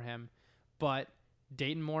return for him, but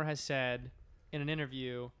Dayton Moore has said in an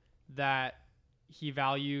interview that he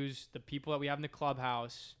values the people that we have in the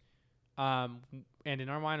clubhouse, and in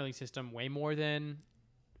our minor league system way more than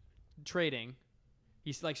trading.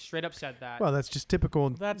 He's like straight up said that. Well, that's just typical.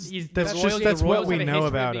 that's He's, that's the just- Royals, that's the what Royals we have a know history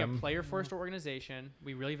of about being him. A player-first organization.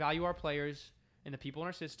 We really value our players and the people in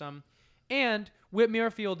our system. And Whit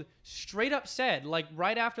Merrifield straight up said, like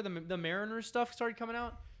right after the Mariners stuff started coming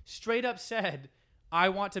out, straight up said, "I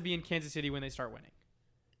want to be in Kansas City when they start winning."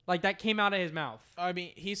 Like that came out of his mouth. I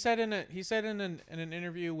mean, he said in an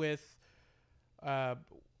interview with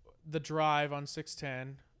the Drive on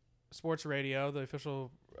 610 Sports Radio, the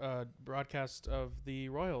official broadcast of the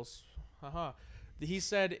Royals. He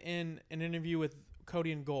said in an interview with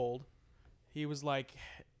Cody and Gold, he was like,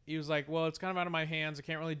 well, it's kind of out of my hands. I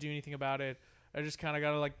can't really do anything about it. I just kind of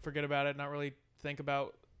got to like forget about it, not really think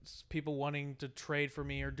about people wanting to trade for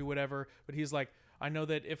me or do whatever. But he's like, I know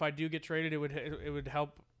that if I do get traded, it would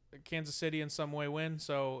help Kansas City in some way win.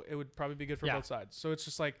 So it would probably be good for Yeah. both sides. So it's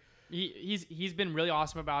just like, He's been really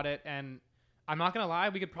awesome about it, and I'm not gonna lie,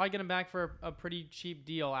 we could probably get him back for a pretty cheap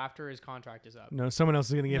deal after his contract is up. No, someone else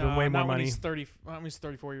is going to give him no, way more not when money. He's 30. He's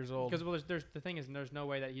 34 years old. Because well, there's the thing is, there's no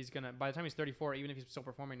way that he's gonna. By the time he's 34, even if he's still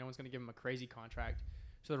performing, no one's gonna give him a crazy contract.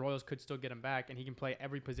 So the Royals could still get him back, and he can play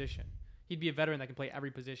every position. He'd be a veteran that can play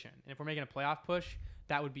every position. And if we're making a playoff push,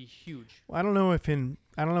 that would be huge. Well, I don't know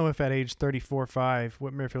if at age 34-5,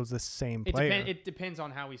 Whit Merrifield's the same player. It depends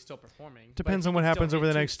on how he's still performing. But Depends if on he what can still happens over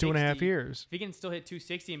hit the next 2.5 260 years. If he can still hit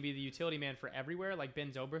 260 and be the utility man for everywhere, like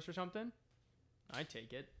Ben Zobrist or something, I'd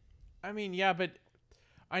take it. I mean, yeah, but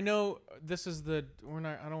I know this is I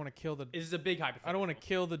don't want to kill the. This is a big hypothetical. I don't want to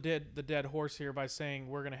kill the dead horse here by saying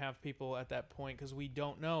we're going to have people at that point because we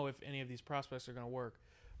don't know if any of these prospects are going to work.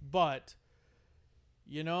 But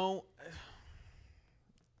you know,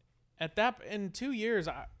 in 2 years,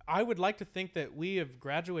 I would like to think that we have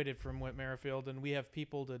graduated from Whit Merrifield and we have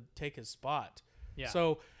people to take his spot. Yeah.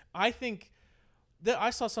 So I think that I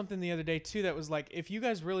saw something the other day too that was like, if you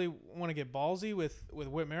guys really want to get ballsy with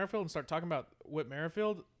Whit Merrifield and start talking about Whit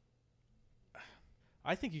Merrifield,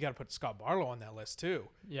 I think you got to put Scott Barlow on that list too.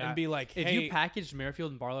 Yeah. And be like, if hey, you packaged Merrifield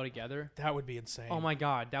and Barlow together, that would be insane. oh my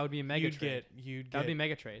God, that would be a mega trade. You'd That would be a get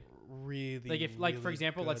mega trade. really, Like if, like for really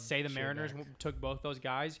example, let's good say the shit Mariners back. took both those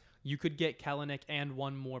guys, you could get Kellenic and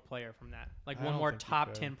one more player from that, like I one don't more think you top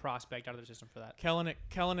could. 10 prospect out of the system for that.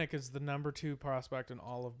 Kellenic is the number 2 prospect in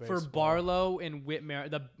all of baseball. For Barlow and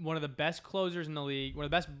Whitmer, one of the best closers in the league, one of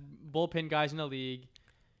the best bullpen guys in the league,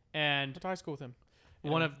 and Went to high school with him.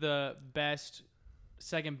 one of the best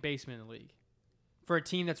second basemen in the league. For a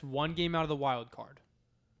team that's one game out of the wild card.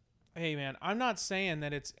 Hey man, I'm not saying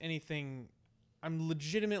that it's anything. I'm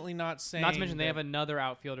legitimately not saying. Not to mention they that- have another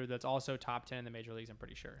outfielder that's also top 10 in the major leagues, I'm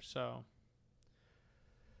pretty sure. So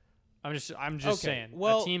I'm just Okay, saying.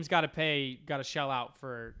 well- a team's got to shell out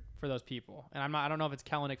for those people. And I don't know if it's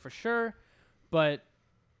Kellenic for sure, but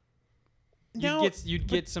No, you'd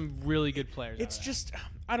get some really good players. It's out of just,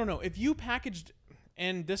 I don't know. If you packaged,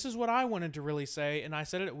 and this is what I wanted to really say, and I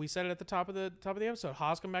said it. We said it at the top of the episode.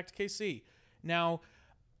 Haas come back to KC. Now,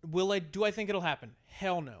 do I think it'll happen?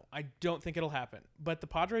 Hell no. I don't think it'll happen. But the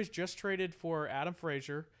Padres just traded for Adam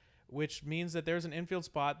Frazier, which means that there's an infield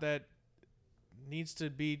spot that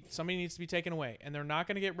somebody needs to be taken away, and they're not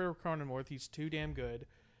going to get rid of Cronenworth. He's too damn good,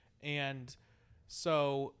 and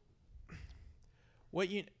so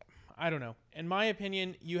I don't know. In my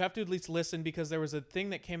opinion, you have to at least listen because there was a thing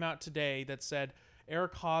that came out today that said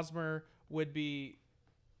Eric Hosmer would be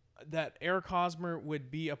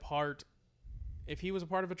a part, if he was a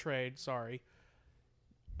part of a trade,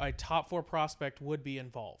 a top 4 prospect would be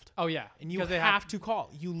involved. Oh yeah, And you 'Cause they have to call.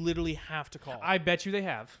 You literally have to call. I bet you they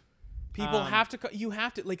have. People have to. You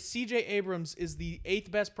have to like C.J. Abrams is the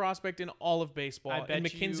 8th best prospect in all of baseball, and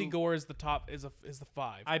Mackenzie Gore is the top is the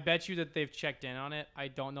 5. I bet you that they've checked in on it. I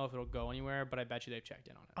don't know if it'll go anywhere, but I bet you they've checked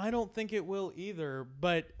in on it. I don't think it will either.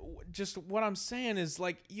 But just what I'm saying is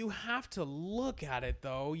like you have to look at it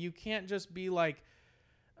though. You can't just be like,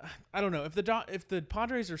 I don't know if the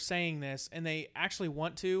Padres are saying this and they actually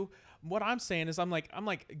want to. What I'm saying is I'm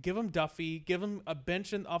like give them Duffy, give them a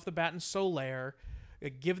bench off the bat in Soler.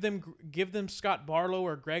 Give them Scott Barlow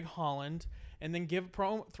or Greg Holland, and then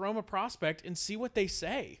throw them a prospect and see what they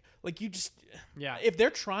say. Like if they're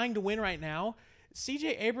trying to win right now,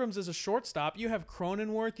 C.J. Abrams is a shortstop. You have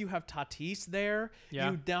Cronenworth, you have Tatis there.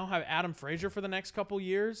 Yeah. You now have Adam Frazier for the next couple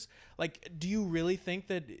years. Like, do you really think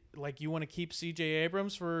that like you want to keep C.J.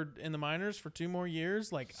 Abrams in the minors for 2 more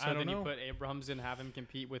years? Like, so I don't know. So then you put Abrams and have him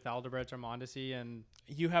compete with Alderberto Mondesi and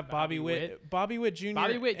you have Bobby Witt Jr.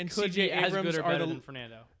 Bobby Witt and could C.J. be as Abrams good or are better than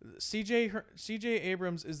Fernando. C.J.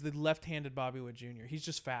 Abrams is the left-handed Bobby Witt Jr. He's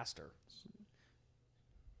just faster.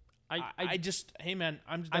 I just, hey man,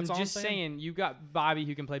 I'm just saying you got Bobby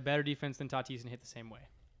who can play better defense than Tatis and hit the same way.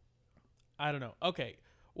 I don't know. Okay,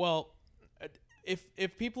 well,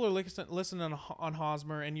 if people are listening on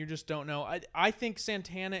Hosmer and you just don't know, I think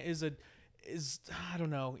Santana is I don't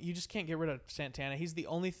know. You just can't get rid of Santana. He's the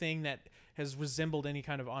only thing that has resembled any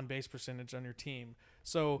kind of on base percentage on your team.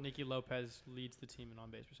 So Nicky Lopez leads the team in on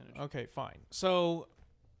base percentage. Okay, fine. So,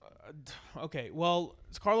 okay, well,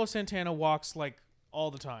 Carlos Santana walks like all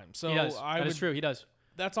the time. So he does. That is true. He does.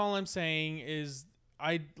 That's all I'm saying is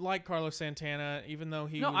I like Carlos Santana, even though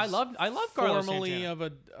he was I love Carlos formerly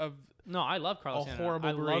Santana. No, I love Carlos Santana. Horrible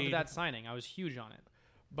I breed. loved that signing. I was huge on it.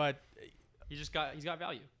 But he's got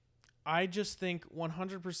value. I just think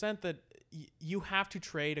 100% that you have to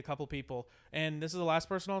trade a couple people. And this is the last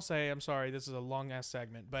person I'll say. I'm sorry, this is a long ass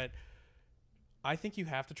segment, but I think you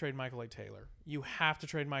have to trade Michael A. Taylor. You have to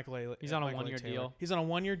trade Michael A. He's on a Michael 1-year deal. He's on a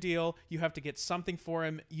 1-year deal. You have to get something for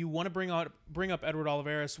him. You want to bring up Edward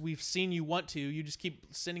Olivares. We've seen you want to. You just keep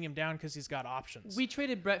sending him down because he's got options. We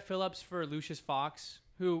traded Brett Phillips for Lucius Fox,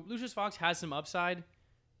 who Lucius Fox has some upside.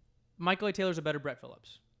 Michael A. Taylor's a better Brett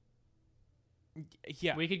Phillips.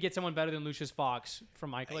 Yeah. We could get someone better than Lucius Fox from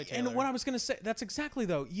Michael A. Taylor. And what I was going to say, that's exactly,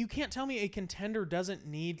 though. You can't tell me a contender doesn't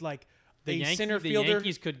need, like, center the fielder.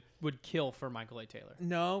 Yankees would kill for Michael A. Taylor.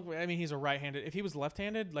 No, I mean, he's a right-handed. If he was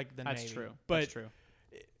left-handed, like, then that's maybe. true. But that's true.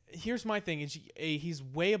 Here's my thing: is he's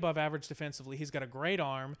way above average defensively. He's got a great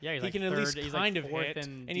arm. Yeah, he can at least kind of hit,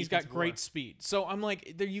 and he's got great speed. So I'm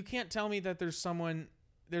like, you can't tell me that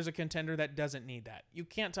there's a contender that doesn't need that. You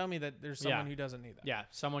can't tell me that there's someone who doesn't need that. Yeah,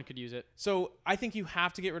 someone could use it. So I think you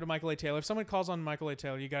have to get rid of Michael A. Taylor. If someone calls on Michael A.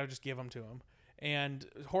 Taylor, you got to just give him to him. And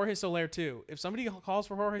Jorge Soler too. If somebody calls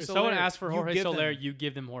for Jorge Soler, someone asks for Jorge Soler, you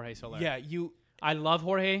give them Jorge Soler. Yeah, I love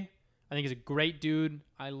Jorge. I think he's a great dude.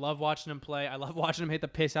 I love watching him play. I love watching him hit the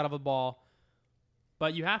piss out of a ball.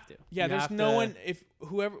 But you have to. Yeah, there's no one.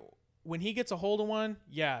 When he gets a hold of one,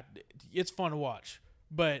 yeah, it's fun to watch.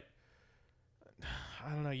 But I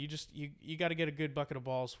don't know. You got to get a good bucket of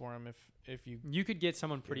balls for him if you could get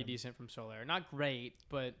someone pretty decent from Soler. Not great,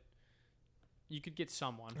 but you could get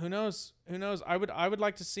someone. Who knows? I would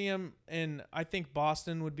like to see him in. I think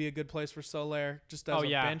Boston would be a good place for Soler, just as a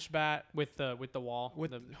bench bat with the wall.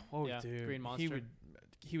 Dude, Green Monster.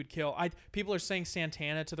 He would kill. People are saying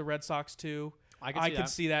Santana to the Red Sox too. I could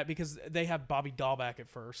see that because they have Bobby Dahlback at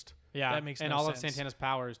first. Yeah, that makes and no all sense. of Santana's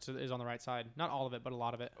power is on the right side. Not all of it, but a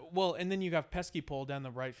lot of it. Well, and then you got pesky pole down the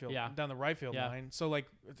right field line. So like,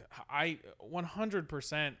 I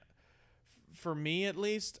 100%. For me, at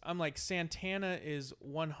least, I'm like Santana is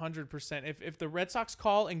 100%. If the Red Sox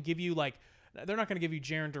call and give you like, they're not going to give you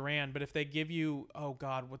Jarren Duran, but if they give you, oh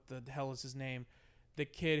God, what the hell is his name? The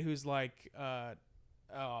kid who's like,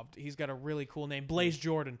 he's got a really cool name, Blaze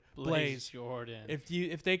Jordan. Blaze Jordan.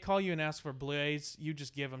 If they call you and ask for Blaze, you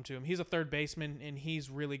just give him to him. He's a third baseman and he's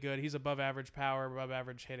really good. He's above average power, above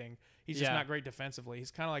average hitting. He's just not great defensively.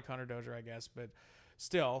 He's kind of like Hunter Dozier, I guess, but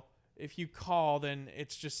still, if you call, then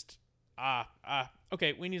it's just.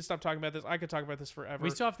 Okay, we need to stop talking about this. I could talk about this forever.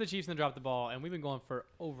 We still have the Chiefs and drop the ball, and we've been going for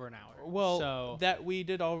over an hour. Well, so that we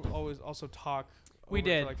did always also talk. We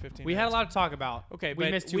did. For like 15 we minutes. had a lot to talk about. Okay, we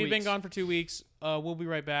but missed 2 we've weeks. been gone for 2 weeks. We'll be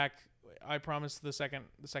right back. I promise the second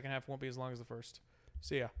half won't be as long as the first.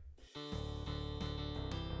 See ya.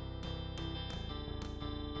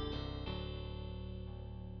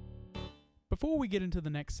 Before we get into the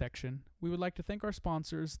next section, we would like to thank our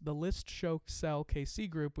sponsors, the List Show Sell KC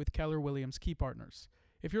Group with Keller Williams Key Partners.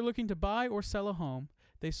 If you're looking to buy or sell a home,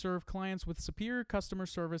 they serve clients with superior customer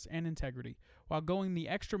service and integrity, while going the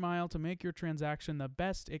extra mile to make your transaction the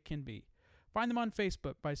best it can be. Find them on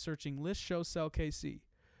Facebook by searching List Show Sell KC.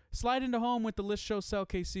 Slide into home with the List Show Sell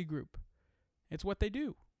KC group. It's what they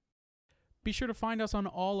do. Be sure to find us on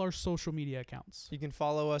all our social media accounts. You can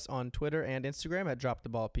follow us on Twitter and Instagram at Drop the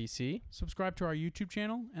Ball PC. Subscribe to our YouTube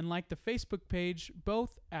channel and like the Facebook page,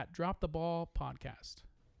 both at Drop the Ball Podcast.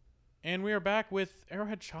 And we are back with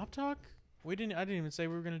Arrowhead Chop Talk. I didn't even say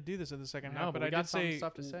we were going to do this in the second No, half, but but we I got did some say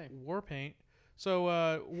stuff to say. Warpaint. So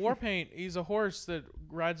Warpaint, he's a horse that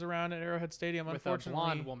rides around at Arrowhead Stadium. With a Unfortunately,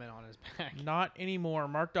 blonde woman on his back. not anymore.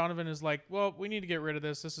 Mark Donovan is like, well, we need to get rid of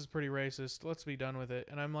this. This is pretty racist. Let's be done with it.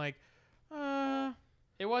 And I'm like,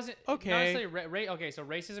 It wasn't Okay. Not necessarily okay, so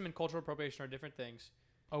racism and cultural appropriation are different things.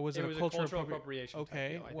 oh, was it, It was a cultural, appropriation. type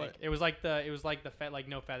Okay, deal, I what- think. It was like the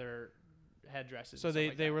no feather headdresses. So and stuff they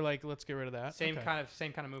like that. were like, let's get rid of that. same okay.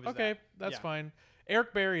 kind of move as Okay, that. that's Yeah. fine.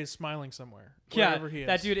 Eric Berry is smiling somewhere. Yeah, Wherever he is.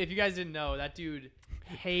 that dude. If you guys didn't know, that dude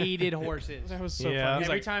hated horses. That was so Yeah. funny. He's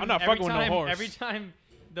every like, time, I'm not every fucking with time, no horse. Every time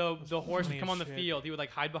the horse funny would come as on the shit. field, he would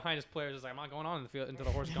like hide behind his players. He's like, I'm not going on in the field until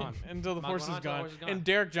the horse is gone. Until the I'm not horse going is on until the gone. horse is gone. And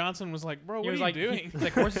Derek Johnson was like, bro, He what was are like, you doing? He's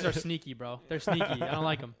like, horses are sneaky, bro. They're sneaky. I don't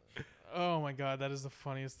like them. Oh my god, that is the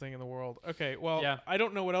funniest thing in the world. Okay, well, Yeah. I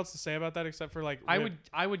don't know what else to say about that except for like I rip-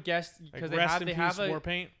 would guess like, because rest they in have peace, a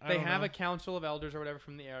Warpaint. I they don't have know. a council of elders or whatever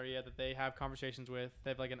from the area that they have conversations with. They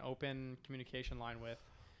have like an open communication line with.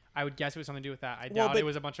 I would guess it was something to do with that. I Well, doubt but- it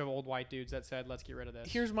was a bunch of old white dudes that said, "Let's get rid of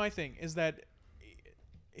this." Here's my thing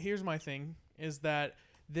is that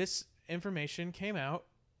this information came out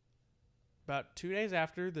about 2 days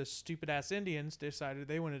after the stupid ass Indians decided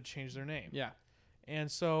they wanted to change their name. yeah.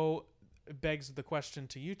 And so it begs the question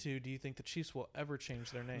to you two, do you think the Chiefs will ever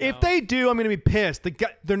change their name? If they do, I'm going to be pissed.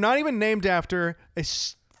 They're not even named after a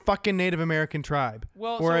fucking Native American tribe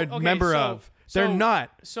Well, or so- a okay, member so- of. They're so-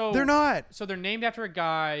 not. So They're not. So they're named after a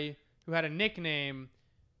guy who had a nickname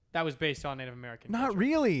that was based on Native American. Not culture.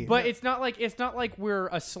 really. But it's not like we're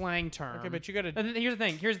a slang term. Okay, but you got to And then here's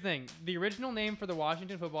the thing. The original name for the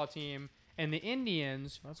Washington football team and the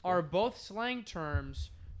Indians That's cool. are both slang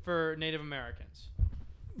terms for Native Americans.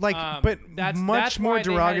 like, but that's much more why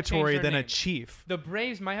they had to change derogatory their than a name. chief. The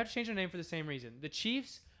Braves might have to change their name for the same reason. The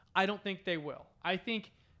Chiefs, I don't think they will. I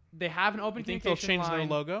think they have an open you think they'll communication change their line.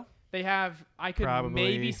 logo? They have. I could Probably.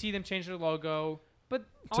 maybe see them change their logo, but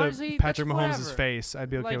To honestly, Patrick that's Mahomes' whatever. face, I'd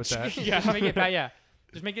be okay Like, with that. just make it bad. Yeah,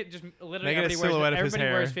 just make it just literally Make it a everybody silhouette of wears, his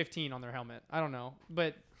everybody wears hair. 15 on their helmet. I don't know,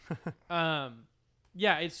 but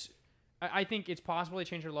yeah, it's. I think it's possible they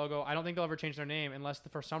change their logo. I don't think they'll ever change their name unless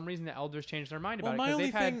for some reason the elders change their mind Well, about my it only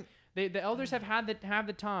because they've thing, had the elders have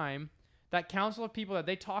the time. That council of people that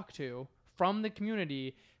they talk to from the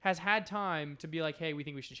community has had time to be like, hey, we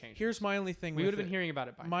think we should change. here's my only thing. we with would have been it. hearing about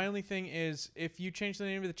it by now. My only thing is, if you change the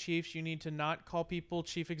name of the Chiefs, you need to not call people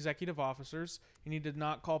chief executive officers. You need to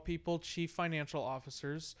not call people chief financial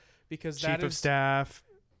officers because Chief that of is staff,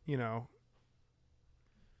 you know.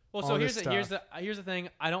 Well, all so this here's the thing.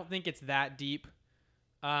 I don't think it's that deep.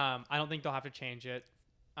 I don't think they'll have to change it.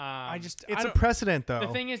 It's I a don't- precedent, though.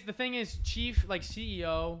 The thing is, chief like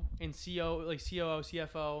CEO and CO like COO,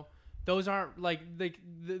 CFO. Those aren't like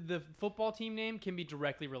the football team name can be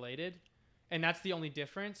directly related, and that's the only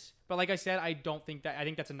difference. But like I said, I don't think that. I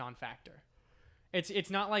think that's a non-factor. It's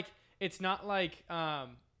not like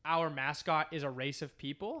our mascot is a race of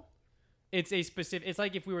people. It's a specific. It's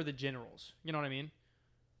like if we were the generals. You know what I mean?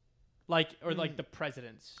 Like like the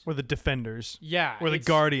presidents. Or the defenders. Yeah. Or the it's-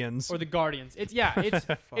 guardians. or the guardians. It's it's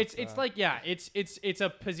that. like it's a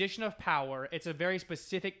position of power. It's a very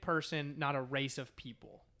specific person, not a race of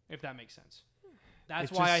people. If that makes sense.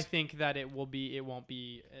 That's It why I just- think that it'll be a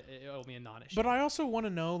non-issue. But I also want to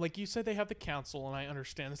know, like you said, they have the council, and I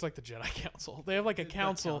understand it's like the Jedi Council. They have like a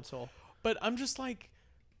council, but I'm just like,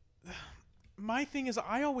 my thing is,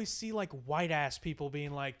 I always see like white ass people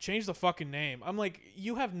being like, change the fucking name. I'm like,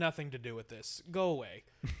 you have nothing to do with this. Go away.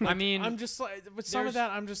 I mean, I'm just like, with some of there's-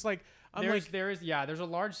 that, I'm just like, there's a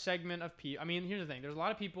large segment of people. I mean, here's the thing. There's a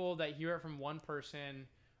lot of people that hear it from one person,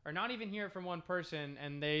 or not even hear it from one person,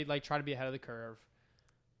 and they like try to be ahead of the curve.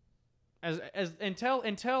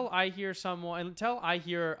 Until I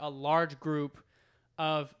hear a large group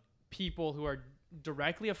of people who are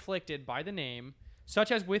directly afflicted by the name,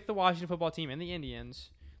 such as with the Washington football team and the Indians,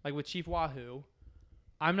 like with Chief Wahoo,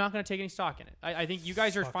 I'm not going to take any stock in it. I think you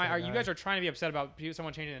guys are Fuck fine. that You guy. guys are trying to be upset about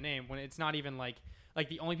someone changing the name when it's not even like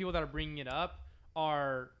the only people that are bringing it up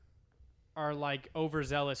are like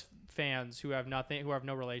overzealous fans who have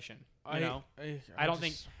no relation. You know, I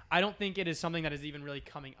don't think it is something that is even really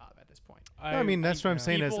coming up at this point. I mean, that's what I'm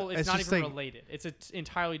saying. People, Is it's not just even like, related. It's an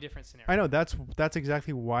entirely different scenario. I know that's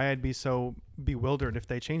exactly why I'd be so bewildered if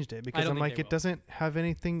they changed it, because don't I'm think like, they it will. doesn't have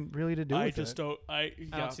anything really to do I with just it. don't. I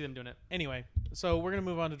don't see them doing it. Anyway, so we're gonna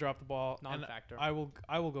move on to drop the ball. and Non-factor. I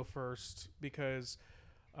will go first because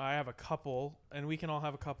I have a couple, and we can all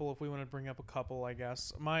have a couple if we want to bring up a couple. I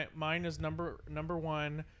guess mine is number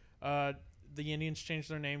one. The Indians changed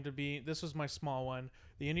their name to be. This was my small one.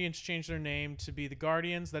 The Indians changed their name to be the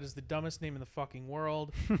Guardians. That is the dumbest name in the fucking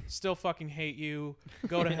world. Still fucking hate you.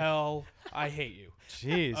 Go to hell. I hate you.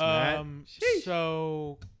 Jeez, Matt.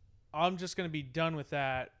 So I'm just gonna be done with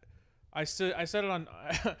that. I said it on.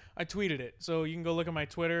 I tweeted it, so you can go look at my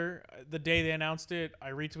Twitter. The day they announced it, I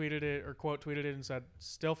retweeted it or quote tweeted it and said,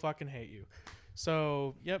 "Still fucking hate you."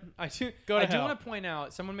 So yep, I do. Go to I do hell. want to point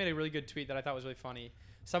out. Someone made a really good tweet that I thought was really funny.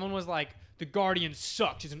 Someone was like, "The Guardians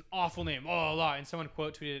sucked. It's an awful name." Oh, la. And someone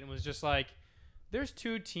quote tweeted it and was just like, "There's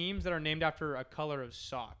 2 teams that are named after a color of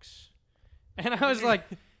socks," and I was like,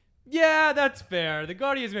 "Yeah, that's fair. The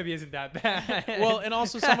Guardians maybe isn't that bad." well, and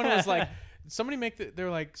also someone was like, somebody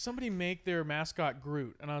make their mascot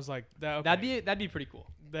Groot, and I was like, okay. that'd be pretty cool.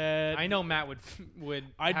 that. I know Matt would.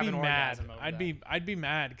 I'd have be an mad. orgasm over that. I'd be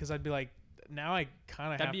mad because I'd be like, now I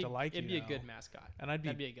kind of have to like you. It'd be a now. good mascot. And I'd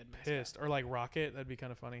That'd be be a good mascot. pissed. Or like Rocket, that'd be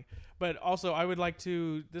kind of funny. But also, I would like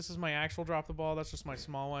to. This is my actual drop the ball. That's just my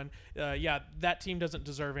small one. Yeah, that team doesn't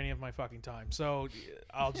deserve any of my fucking time. So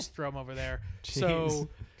I'll just throw them over there. So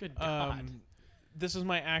Good God. this is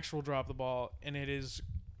my actual drop the ball, and it is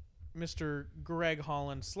Mr. Greg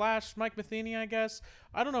Holland / Mike Matheny, I guess.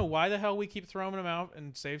 I don't know why the hell we keep throwing him out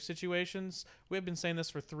in save situations. We have been saying this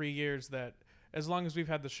for 3 years that as long as we've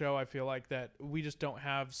had the show, I feel like that we just don't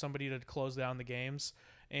have somebody to close down the games.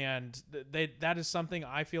 And that is something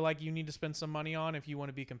I feel like you need to spend some money on if you want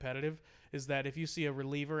to be competitive, is that if you see a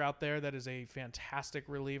reliever out there that is a fantastic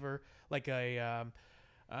reliever, like a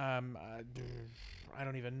I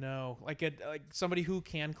don't even know, like somebody who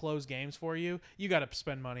can close games for you, you got to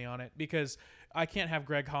spend money on it, because I can't have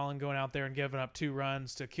Greg Holland going out there and giving up 2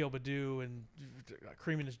 runs to Akil Baddoo and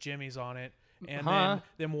creaming his jimmies on it, and then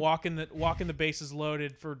them walking the bases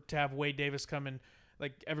loaded to have Wade Davis come in.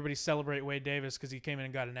 Like, everybody celebrate Wade Davis because he came in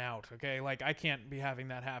and got an out. Okay, like, I can't be having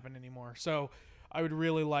that happen anymore. So I would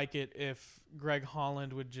really like it if Greg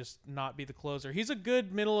Holland would just not be the closer. He's a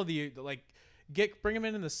good middle of the bring him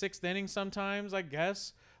in the 6th inning sometimes, I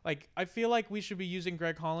guess. Like, I feel like we should be using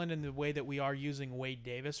Greg Holland in the way that we are using Wade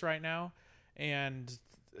Davis right now, and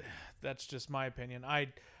that's just my opinion.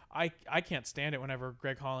 I can't stand it whenever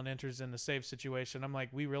Greg Holland enters in the save situation. I'm like,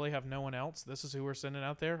 we really have no one else? This is who we're sending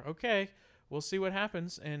out there? Okay, we'll see what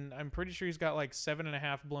happens. And I'm pretty sure he's got like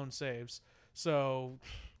 7.5 blown saves. So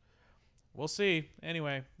we'll see.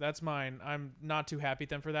 Anyway, that's mine. I'm not too happy at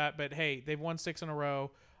them for that. But hey, they've won 6 in a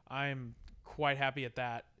row. I'm quite happy at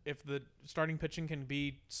that. If the starting pitching can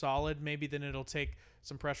be solid, maybe then it'll take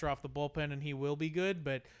some pressure off the bullpen and he will be good.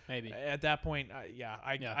 But Maybe. at that point,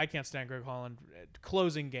 I can't stand Greg Holland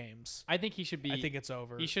closing games. I think he should be. I think it's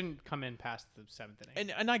over. He shouldn't come in past the 7th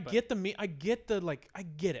inning. And I get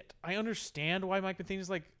it. I understand why Mike Matheny's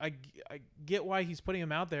like, I get why he's putting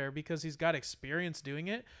him out there, because he's got experience doing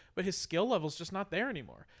it, but his skill level's just not there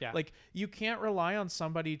anymore. Yeah. Like, you can't rely on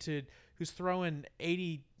somebody who's throwing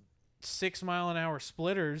 86-mile-an-hour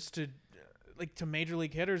splitters to major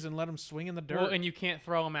league hitters and let them swing in the dirt. Well, and you can't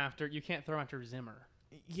throw him after Zimmer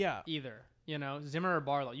yeah. either. You know, Zimmer or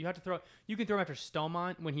Barlow. You can throw him after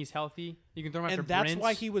Stomont when he's healthy. You can throw him after And that's Brins.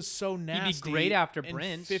 why he was so nasty. He'd be great after in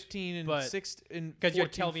Brins, 15 and but- 16 because you had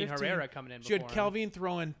 14, Kelvin 15. Herrera coming in. You had before him. Kelvin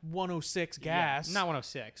throwing 106 gas. Yeah, not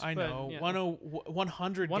 106. I but, know. yeah,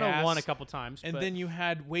 100 101 gas. a couple times. And but then you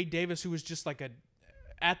had Wade Davis, who was just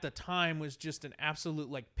at the time was just an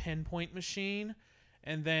absolute pinpoint machine.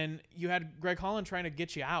 And then you had Greg Holland trying to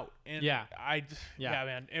get you out. And Yeah.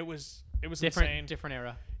 man, it was insane. different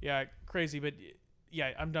era. Yeah, crazy. But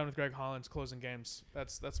yeah, I'm done with Greg Holland's closing games.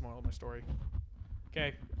 That's more of my story.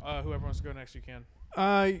 Okay, whoever wants to go next, you can.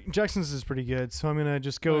 Jackson's is pretty good, so I'm gonna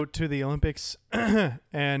just go to the Olympics,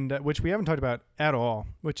 and which we haven't talked about at all,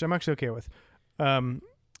 which I'm actually okay with. I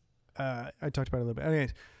talked about it a little bit.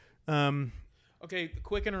 Anyways, Okay,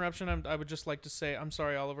 quick interruption. I would just like to say, I'm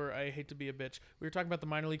sorry, Oliver. I hate to be a bitch. We were talking about the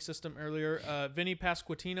minor league system earlier. Vinny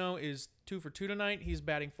Pasquantino is 2 for 2 tonight. He's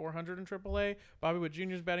batting 400 in AAA. Bobby Witt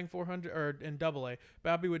Jr. is batting 400 in AA.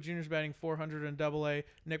 Bobby Witt Jr. is batting 400 in AA.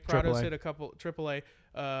 Nick Prado's AAA. hit a couple AAA.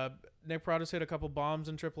 Nick Prado's hit a couple bombs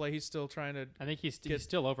in AAA. He's still trying to I think he's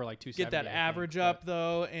still over like 270. get that I think, average but- up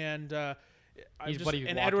though, and He's what he was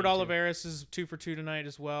and walking Edward to. Olivares is 2 for 2 tonight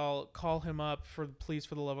as well. Call him up please,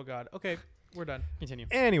 for the love of God. Okay. We're done. Continue.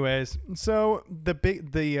 Anyways, so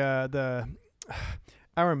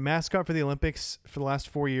our mascot for the Olympics for the last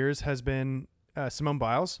 4 years has been Simone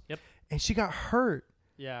Biles. Yep. And she got hurt.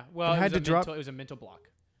 Yeah. Well, And had to drop- it was a mental block.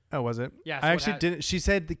 Oh, was it? Yeah. So I what actually didn't. She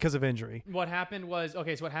said because of injury. What happened was So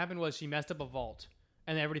what happened was she messed up a vault,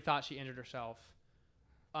 and everybody thought she injured herself.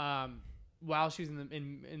 While she was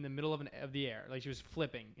in the middle of the air, like she was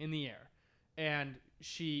flipping in the air, and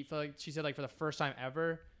she said like for the first time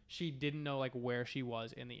ever, she didn't know like where she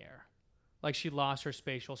was in the air, like she lost her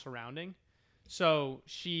spatial surrounding, so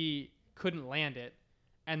she couldn't land it,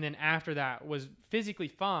 and then after that was physically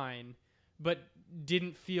fine, but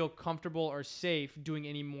didn't feel comfortable or safe doing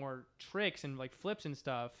any more tricks and like flips and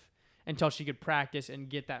stuff until she could practice and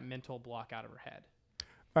get that mental block out of her head.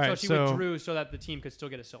 All right. So she withdrew so that the team could still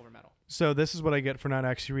get a silver medal. So this is what I get for not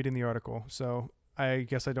actually reading the article. So I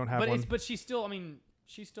guess I don't have one. But she's still. I mean.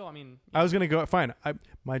 I was gonna go fine.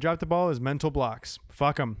 My drop the ball is mental blocks.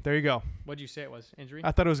 Fuck them. There you go. What'd you say it was? Injury?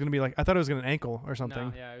 I thought it was gonna be like I thought it was gonna ankle or something.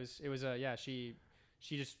 No, yeah, it was yeah. She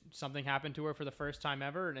just something happened to her for the first time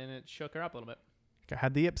ever, and it shook her up a little bit. I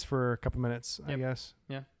had the yips for a couple minutes. I Yep. guess.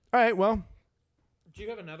 Yeah. All right. Well. Do you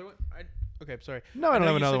have another one? Okay, sorry. No, I don't know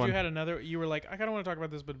have you another said one. You had another. You were like, I kind of want to talk about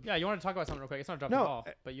this, but Yeah, you want to talk about something real quick? It's not a drop No, the ball,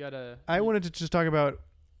 but you had a. I wanted to just talk about.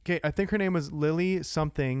 Okay, I think her name was Lily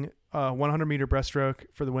something. 100-meter breaststroke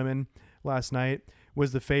for the women last night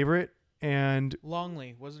was the favorite, and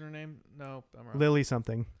Longley wasn't her name. No, I'm wrong. Lily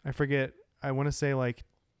something. I forget. I want to say like,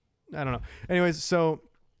 I don't know. Anyways, so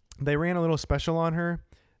they ran a little special on her,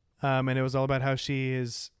 and it was all about how she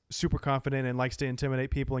is super confident and likes to intimidate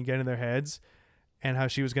people and get in their heads, and how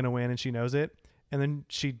she was going to win and she knows it. And then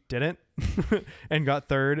she didn't, and got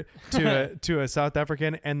third to a South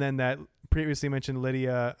African, and then that previously mentioned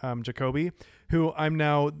Lydia Jacobi, who I'm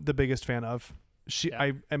now the biggest fan of.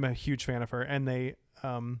 I am a huge fan of her, and they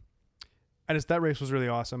that race was really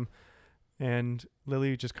awesome. And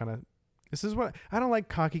Lily just kind of, this is what I don't like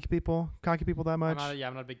cocky people that much.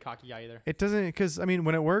 I'm not a big cocky guy either. It doesn't, because I mean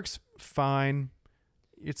when it works, fine.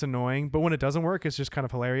 It's annoying, but when it doesn't work, it's just kind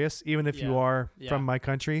of hilarious, even if you are from my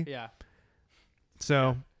country. Yeah.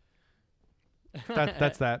 So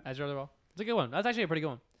that's that. As well. It's a good one. That's actually a pretty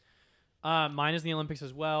good one. Mine is the Olympics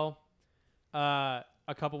as well. A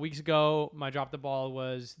couple weeks ago, my drop the ball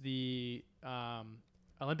was the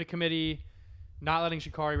Olympic Committee not letting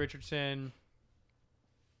Sha'Carri Richardson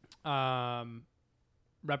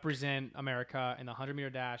represent America in the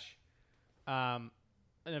 100-meter dash, an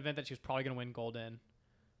event that she was probably going to win gold in.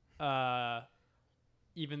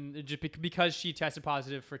 Even just because she tested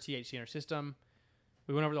positive for THC in her system.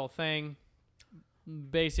 We went over the whole thing.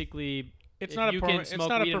 Basically, It's if not a you perfor- can it's smoke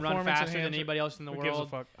not a weed and run performance faster than enhancer. anybody else in the Who gives a world,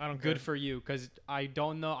 fuck? I don't good care. for you. Because I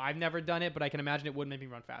don't know. I've never done it, but I can imagine it would make me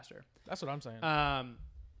run faster. That's what I'm saying.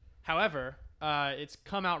 However, it's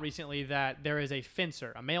come out recently that there is a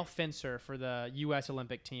male fencer for the U.S.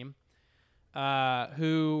 Olympic team,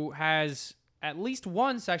 who has at least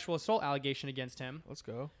one sexual assault allegation against him. Let's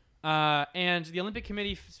go. And the Olympic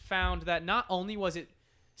Committee found that not only was it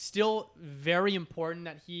still very important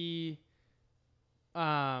that he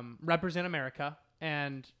represent America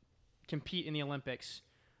and compete in the Olympics,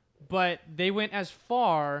 but they went as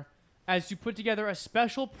far as to put together a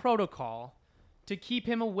special protocol to keep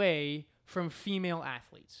him away from female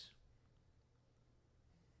athletes.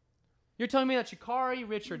 You're telling me that Sha'Carri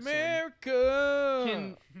Richardson America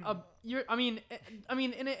can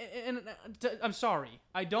I'm sorry.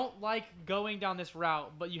 I don't like going down this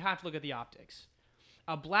route, but you have to look at the optics.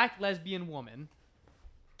 A black lesbian woman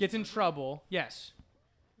gets in trouble. Yes.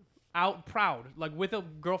 Out proud, like with a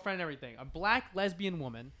girlfriend and everything. A black lesbian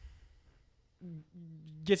woman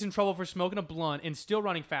gets in trouble for smoking a blunt and still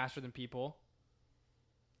running faster than people.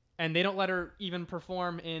 And they don't let her even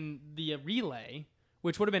perform in the relay,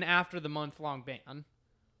 which would have been after the month-long ban.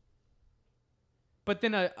 But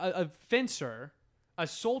then a fencer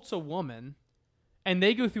assaults a woman, and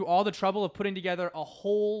they go through all the trouble of putting together a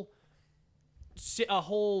whole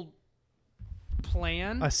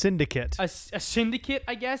plan, A syndicate. a syndicate,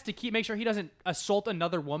 I guess, to make sure he doesn't assault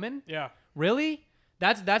another woman. Yeah. Really?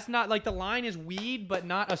 That's not like the line is weed, but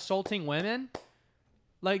not assaulting women.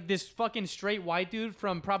 Like this fucking straight white dude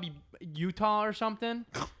from probably Utah or something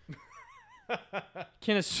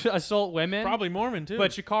can assault women. Probably Mormon too.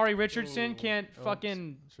 But Sha'Carri Richardson can't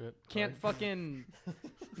fucking Shit. can't fucking.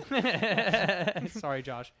 Sorry,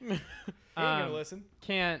 Josh. listen.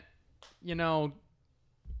 Can't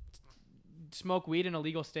smoke weed in a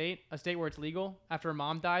legal state, a state where it's legal, after her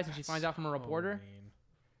mom dies and she finds out from a reporter.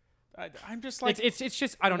 I'm just like, it's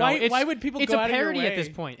just I don't know. why would people It's go a out of your parody at way? this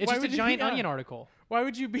point. It's Why just a would you- giant yeah. Onion article. Why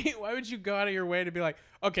would you go out of your way to be like,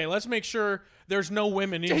 okay, let's make sure there's no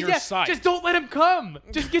women in your Yeah, sight. just don't let him come.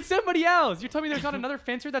 Just get somebody else. You're telling me there's not another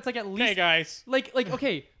fencer that's like at least Hey guys, like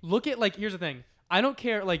okay, look at like here's the thing. I don't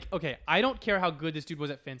care I don't care how good this dude was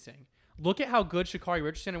at fencing. Look at how good Sha'Carri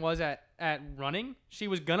Richardson was at running. She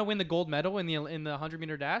was gonna win the gold medal in the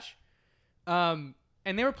 100-meter dash. And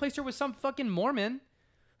they replaced her with some fucking Mormon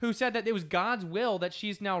who said that it was God's will that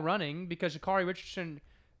she's now running because Sha'Carri Richardson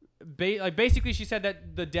basically she said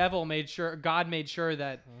that God made sure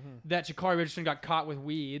that Sha'Carri Richardson got caught with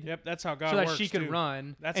weed. yep, that's how God So that works she could too.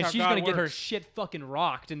 run, That's and how she's God gonna get her works. shit fucking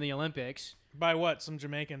rocked in the Olympics By what? Some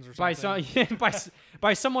Jamaicans or by something.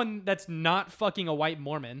 by someone that's not fucking a white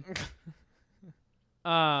Mormon.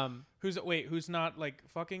 Who's not like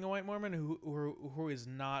fucking a white Mormon? Who is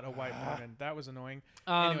not a white Mormon? That was annoying.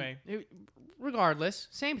 Anyway, regardless,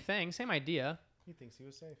 same thing, same idea. He thinks he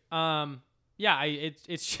was safe. Yeah,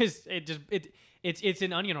 it's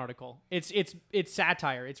an Onion article. It's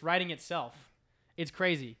satire. It's writing itself. It's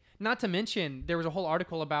crazy. Not to mention, there was a whole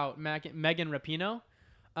article about Megan Rapinoe,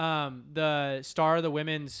 the star of the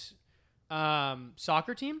women's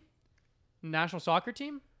soccer team, national soccer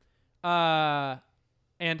team,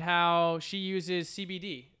 and how she uses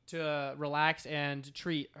CBD to relax and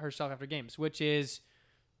treat herself after games, which is,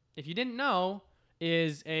 if you didn't know,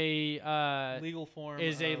 is a legal form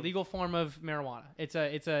legal form of marijuana. It's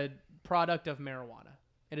a product of marijuana.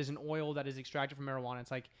 It is an oil that is extracted from marijuana.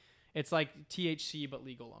 It's like THC but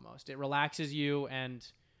legal almost. It relaxes you and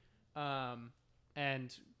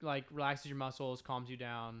like relaxes your muscles, calms you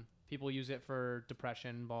down. People use it for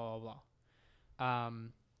depression, blah blah blah.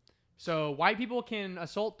 So white people can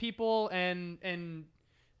assault people and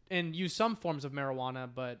use some forms of marijuana,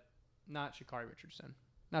 but not Sha'Carri Richardson.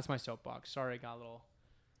 That's my soapbox. Sorry, I got a little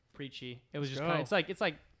preachy. It was just kind of it's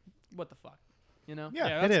like what the fuck, you know?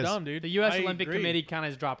 Yeah, that's it is. dumb, dude. The U.S. I Olympic agree. Committee kind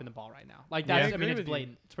of is dropping the ball right now. Like Yeah, I that's, I agree mean, it's with you.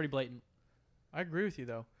 blatant. It's pretty blatant. I agree with you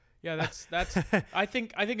though. Yeah, that's. I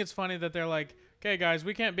think it's funny that they're like, okay, guys,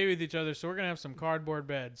 we can't be with each other, so we're gonna have some cardboard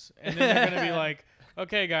beds, and then they're gonna be like,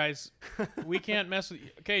 okay, guys, we can't mess with.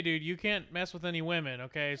 Okay, dude, you can't mess with any women.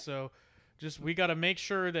 Okay, so just we got to make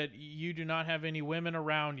sure that you do not have any women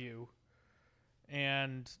around you,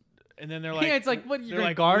 and then they're like, Yeah, it's like, what, you're they're gonna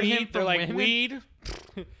like, guard weed? him They're from like, women? weed?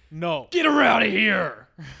 No. Get her out of here.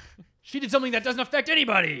 She did something that doesn't affect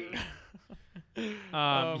anybody. Oh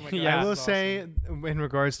my God. Yeah. I will That's say, in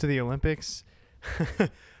regards to the Olympics,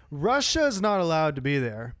 Russia is not allowed to be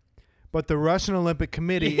there, but the Russian Olympic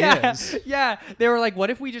Committee is. Yeah. They were like, what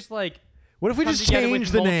if we just like What if we come just together with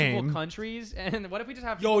change the multiple name? countries, and what if we just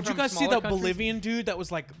have Yo, people did you from guys see smaller that countries? Bolivian dude that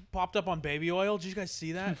was like popped up on baby oil? Did you guys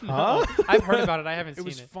see that? Huh? I've heard about it. I haven't It seen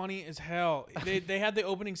was it. funny as hell. They had the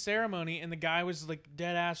opening ceremony and the guy was like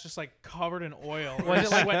dead ass, just like covered in oil. Was it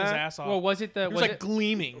Just like- sweating his ass off? Well, was it the it was like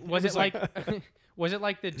gleaming. was it like was it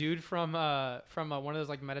like the dude from one of those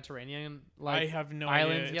like Mediterranean like I have no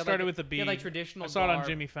islands? idea. He It had, started like, with the he B. had, like traditional. I saw it on garb.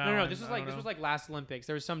 Jimmy No, no, Fallon. this was I like don't know. last Olympics.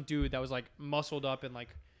 There was some dude that was like muscled up and like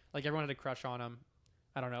everyone had a crush on him.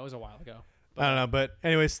 I don't know. It was a while ago. I don't know, but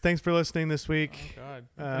anyways, thanks for listening this week. Oh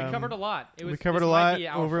God. We covered a lot. It was, we covered this a might lot be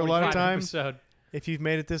our over a lot of 45 time. Episode. If you've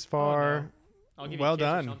made it this far, I'll give well you a kiss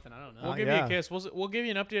done. Or something. I don't know. We'll give yeah. you a kiss. We'll give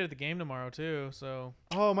you an update at the game tomorrow too. So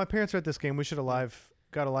oh, my parents are at this game. We should have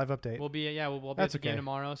got a live update. We'll be we'll be at That's the game okay.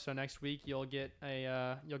 tomorrow. So next week you'll get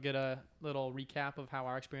a little recap of how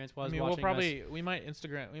our experience was. I mean, watching we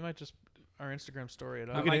might just our Instagram story it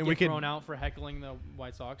I up. might we get could- thrown out for heckling the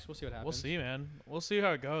White Sox. We'll see what happens. We'll see, man. We'll see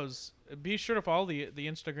how it goes. Be sure to follow the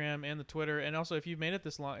Instagram and the Twitter, and also if you've made it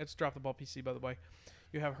this long, it's Drop the Ball PC, by the way.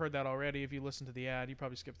 You have heard that already. If you listen to the ad, you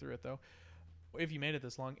probably skipped through it though. If you made it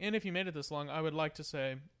this long, I would like to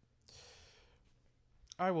say,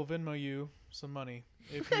 I will Venmo you some money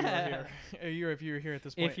if you are here. If you're here at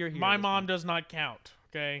this point. If you're here My at this mom point. does not count.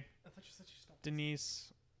 Okay.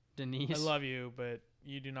 Denise, Denise. I love you, but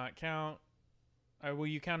you do not count.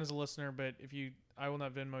 You count as a listener, but I will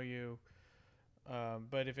not Venmo you.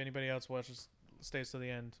 But if anybody else stays to the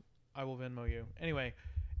end, I will Venmo you. Anyway,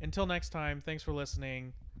 until next time, thanks for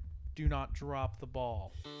listening. Do not drop the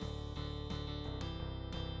ball.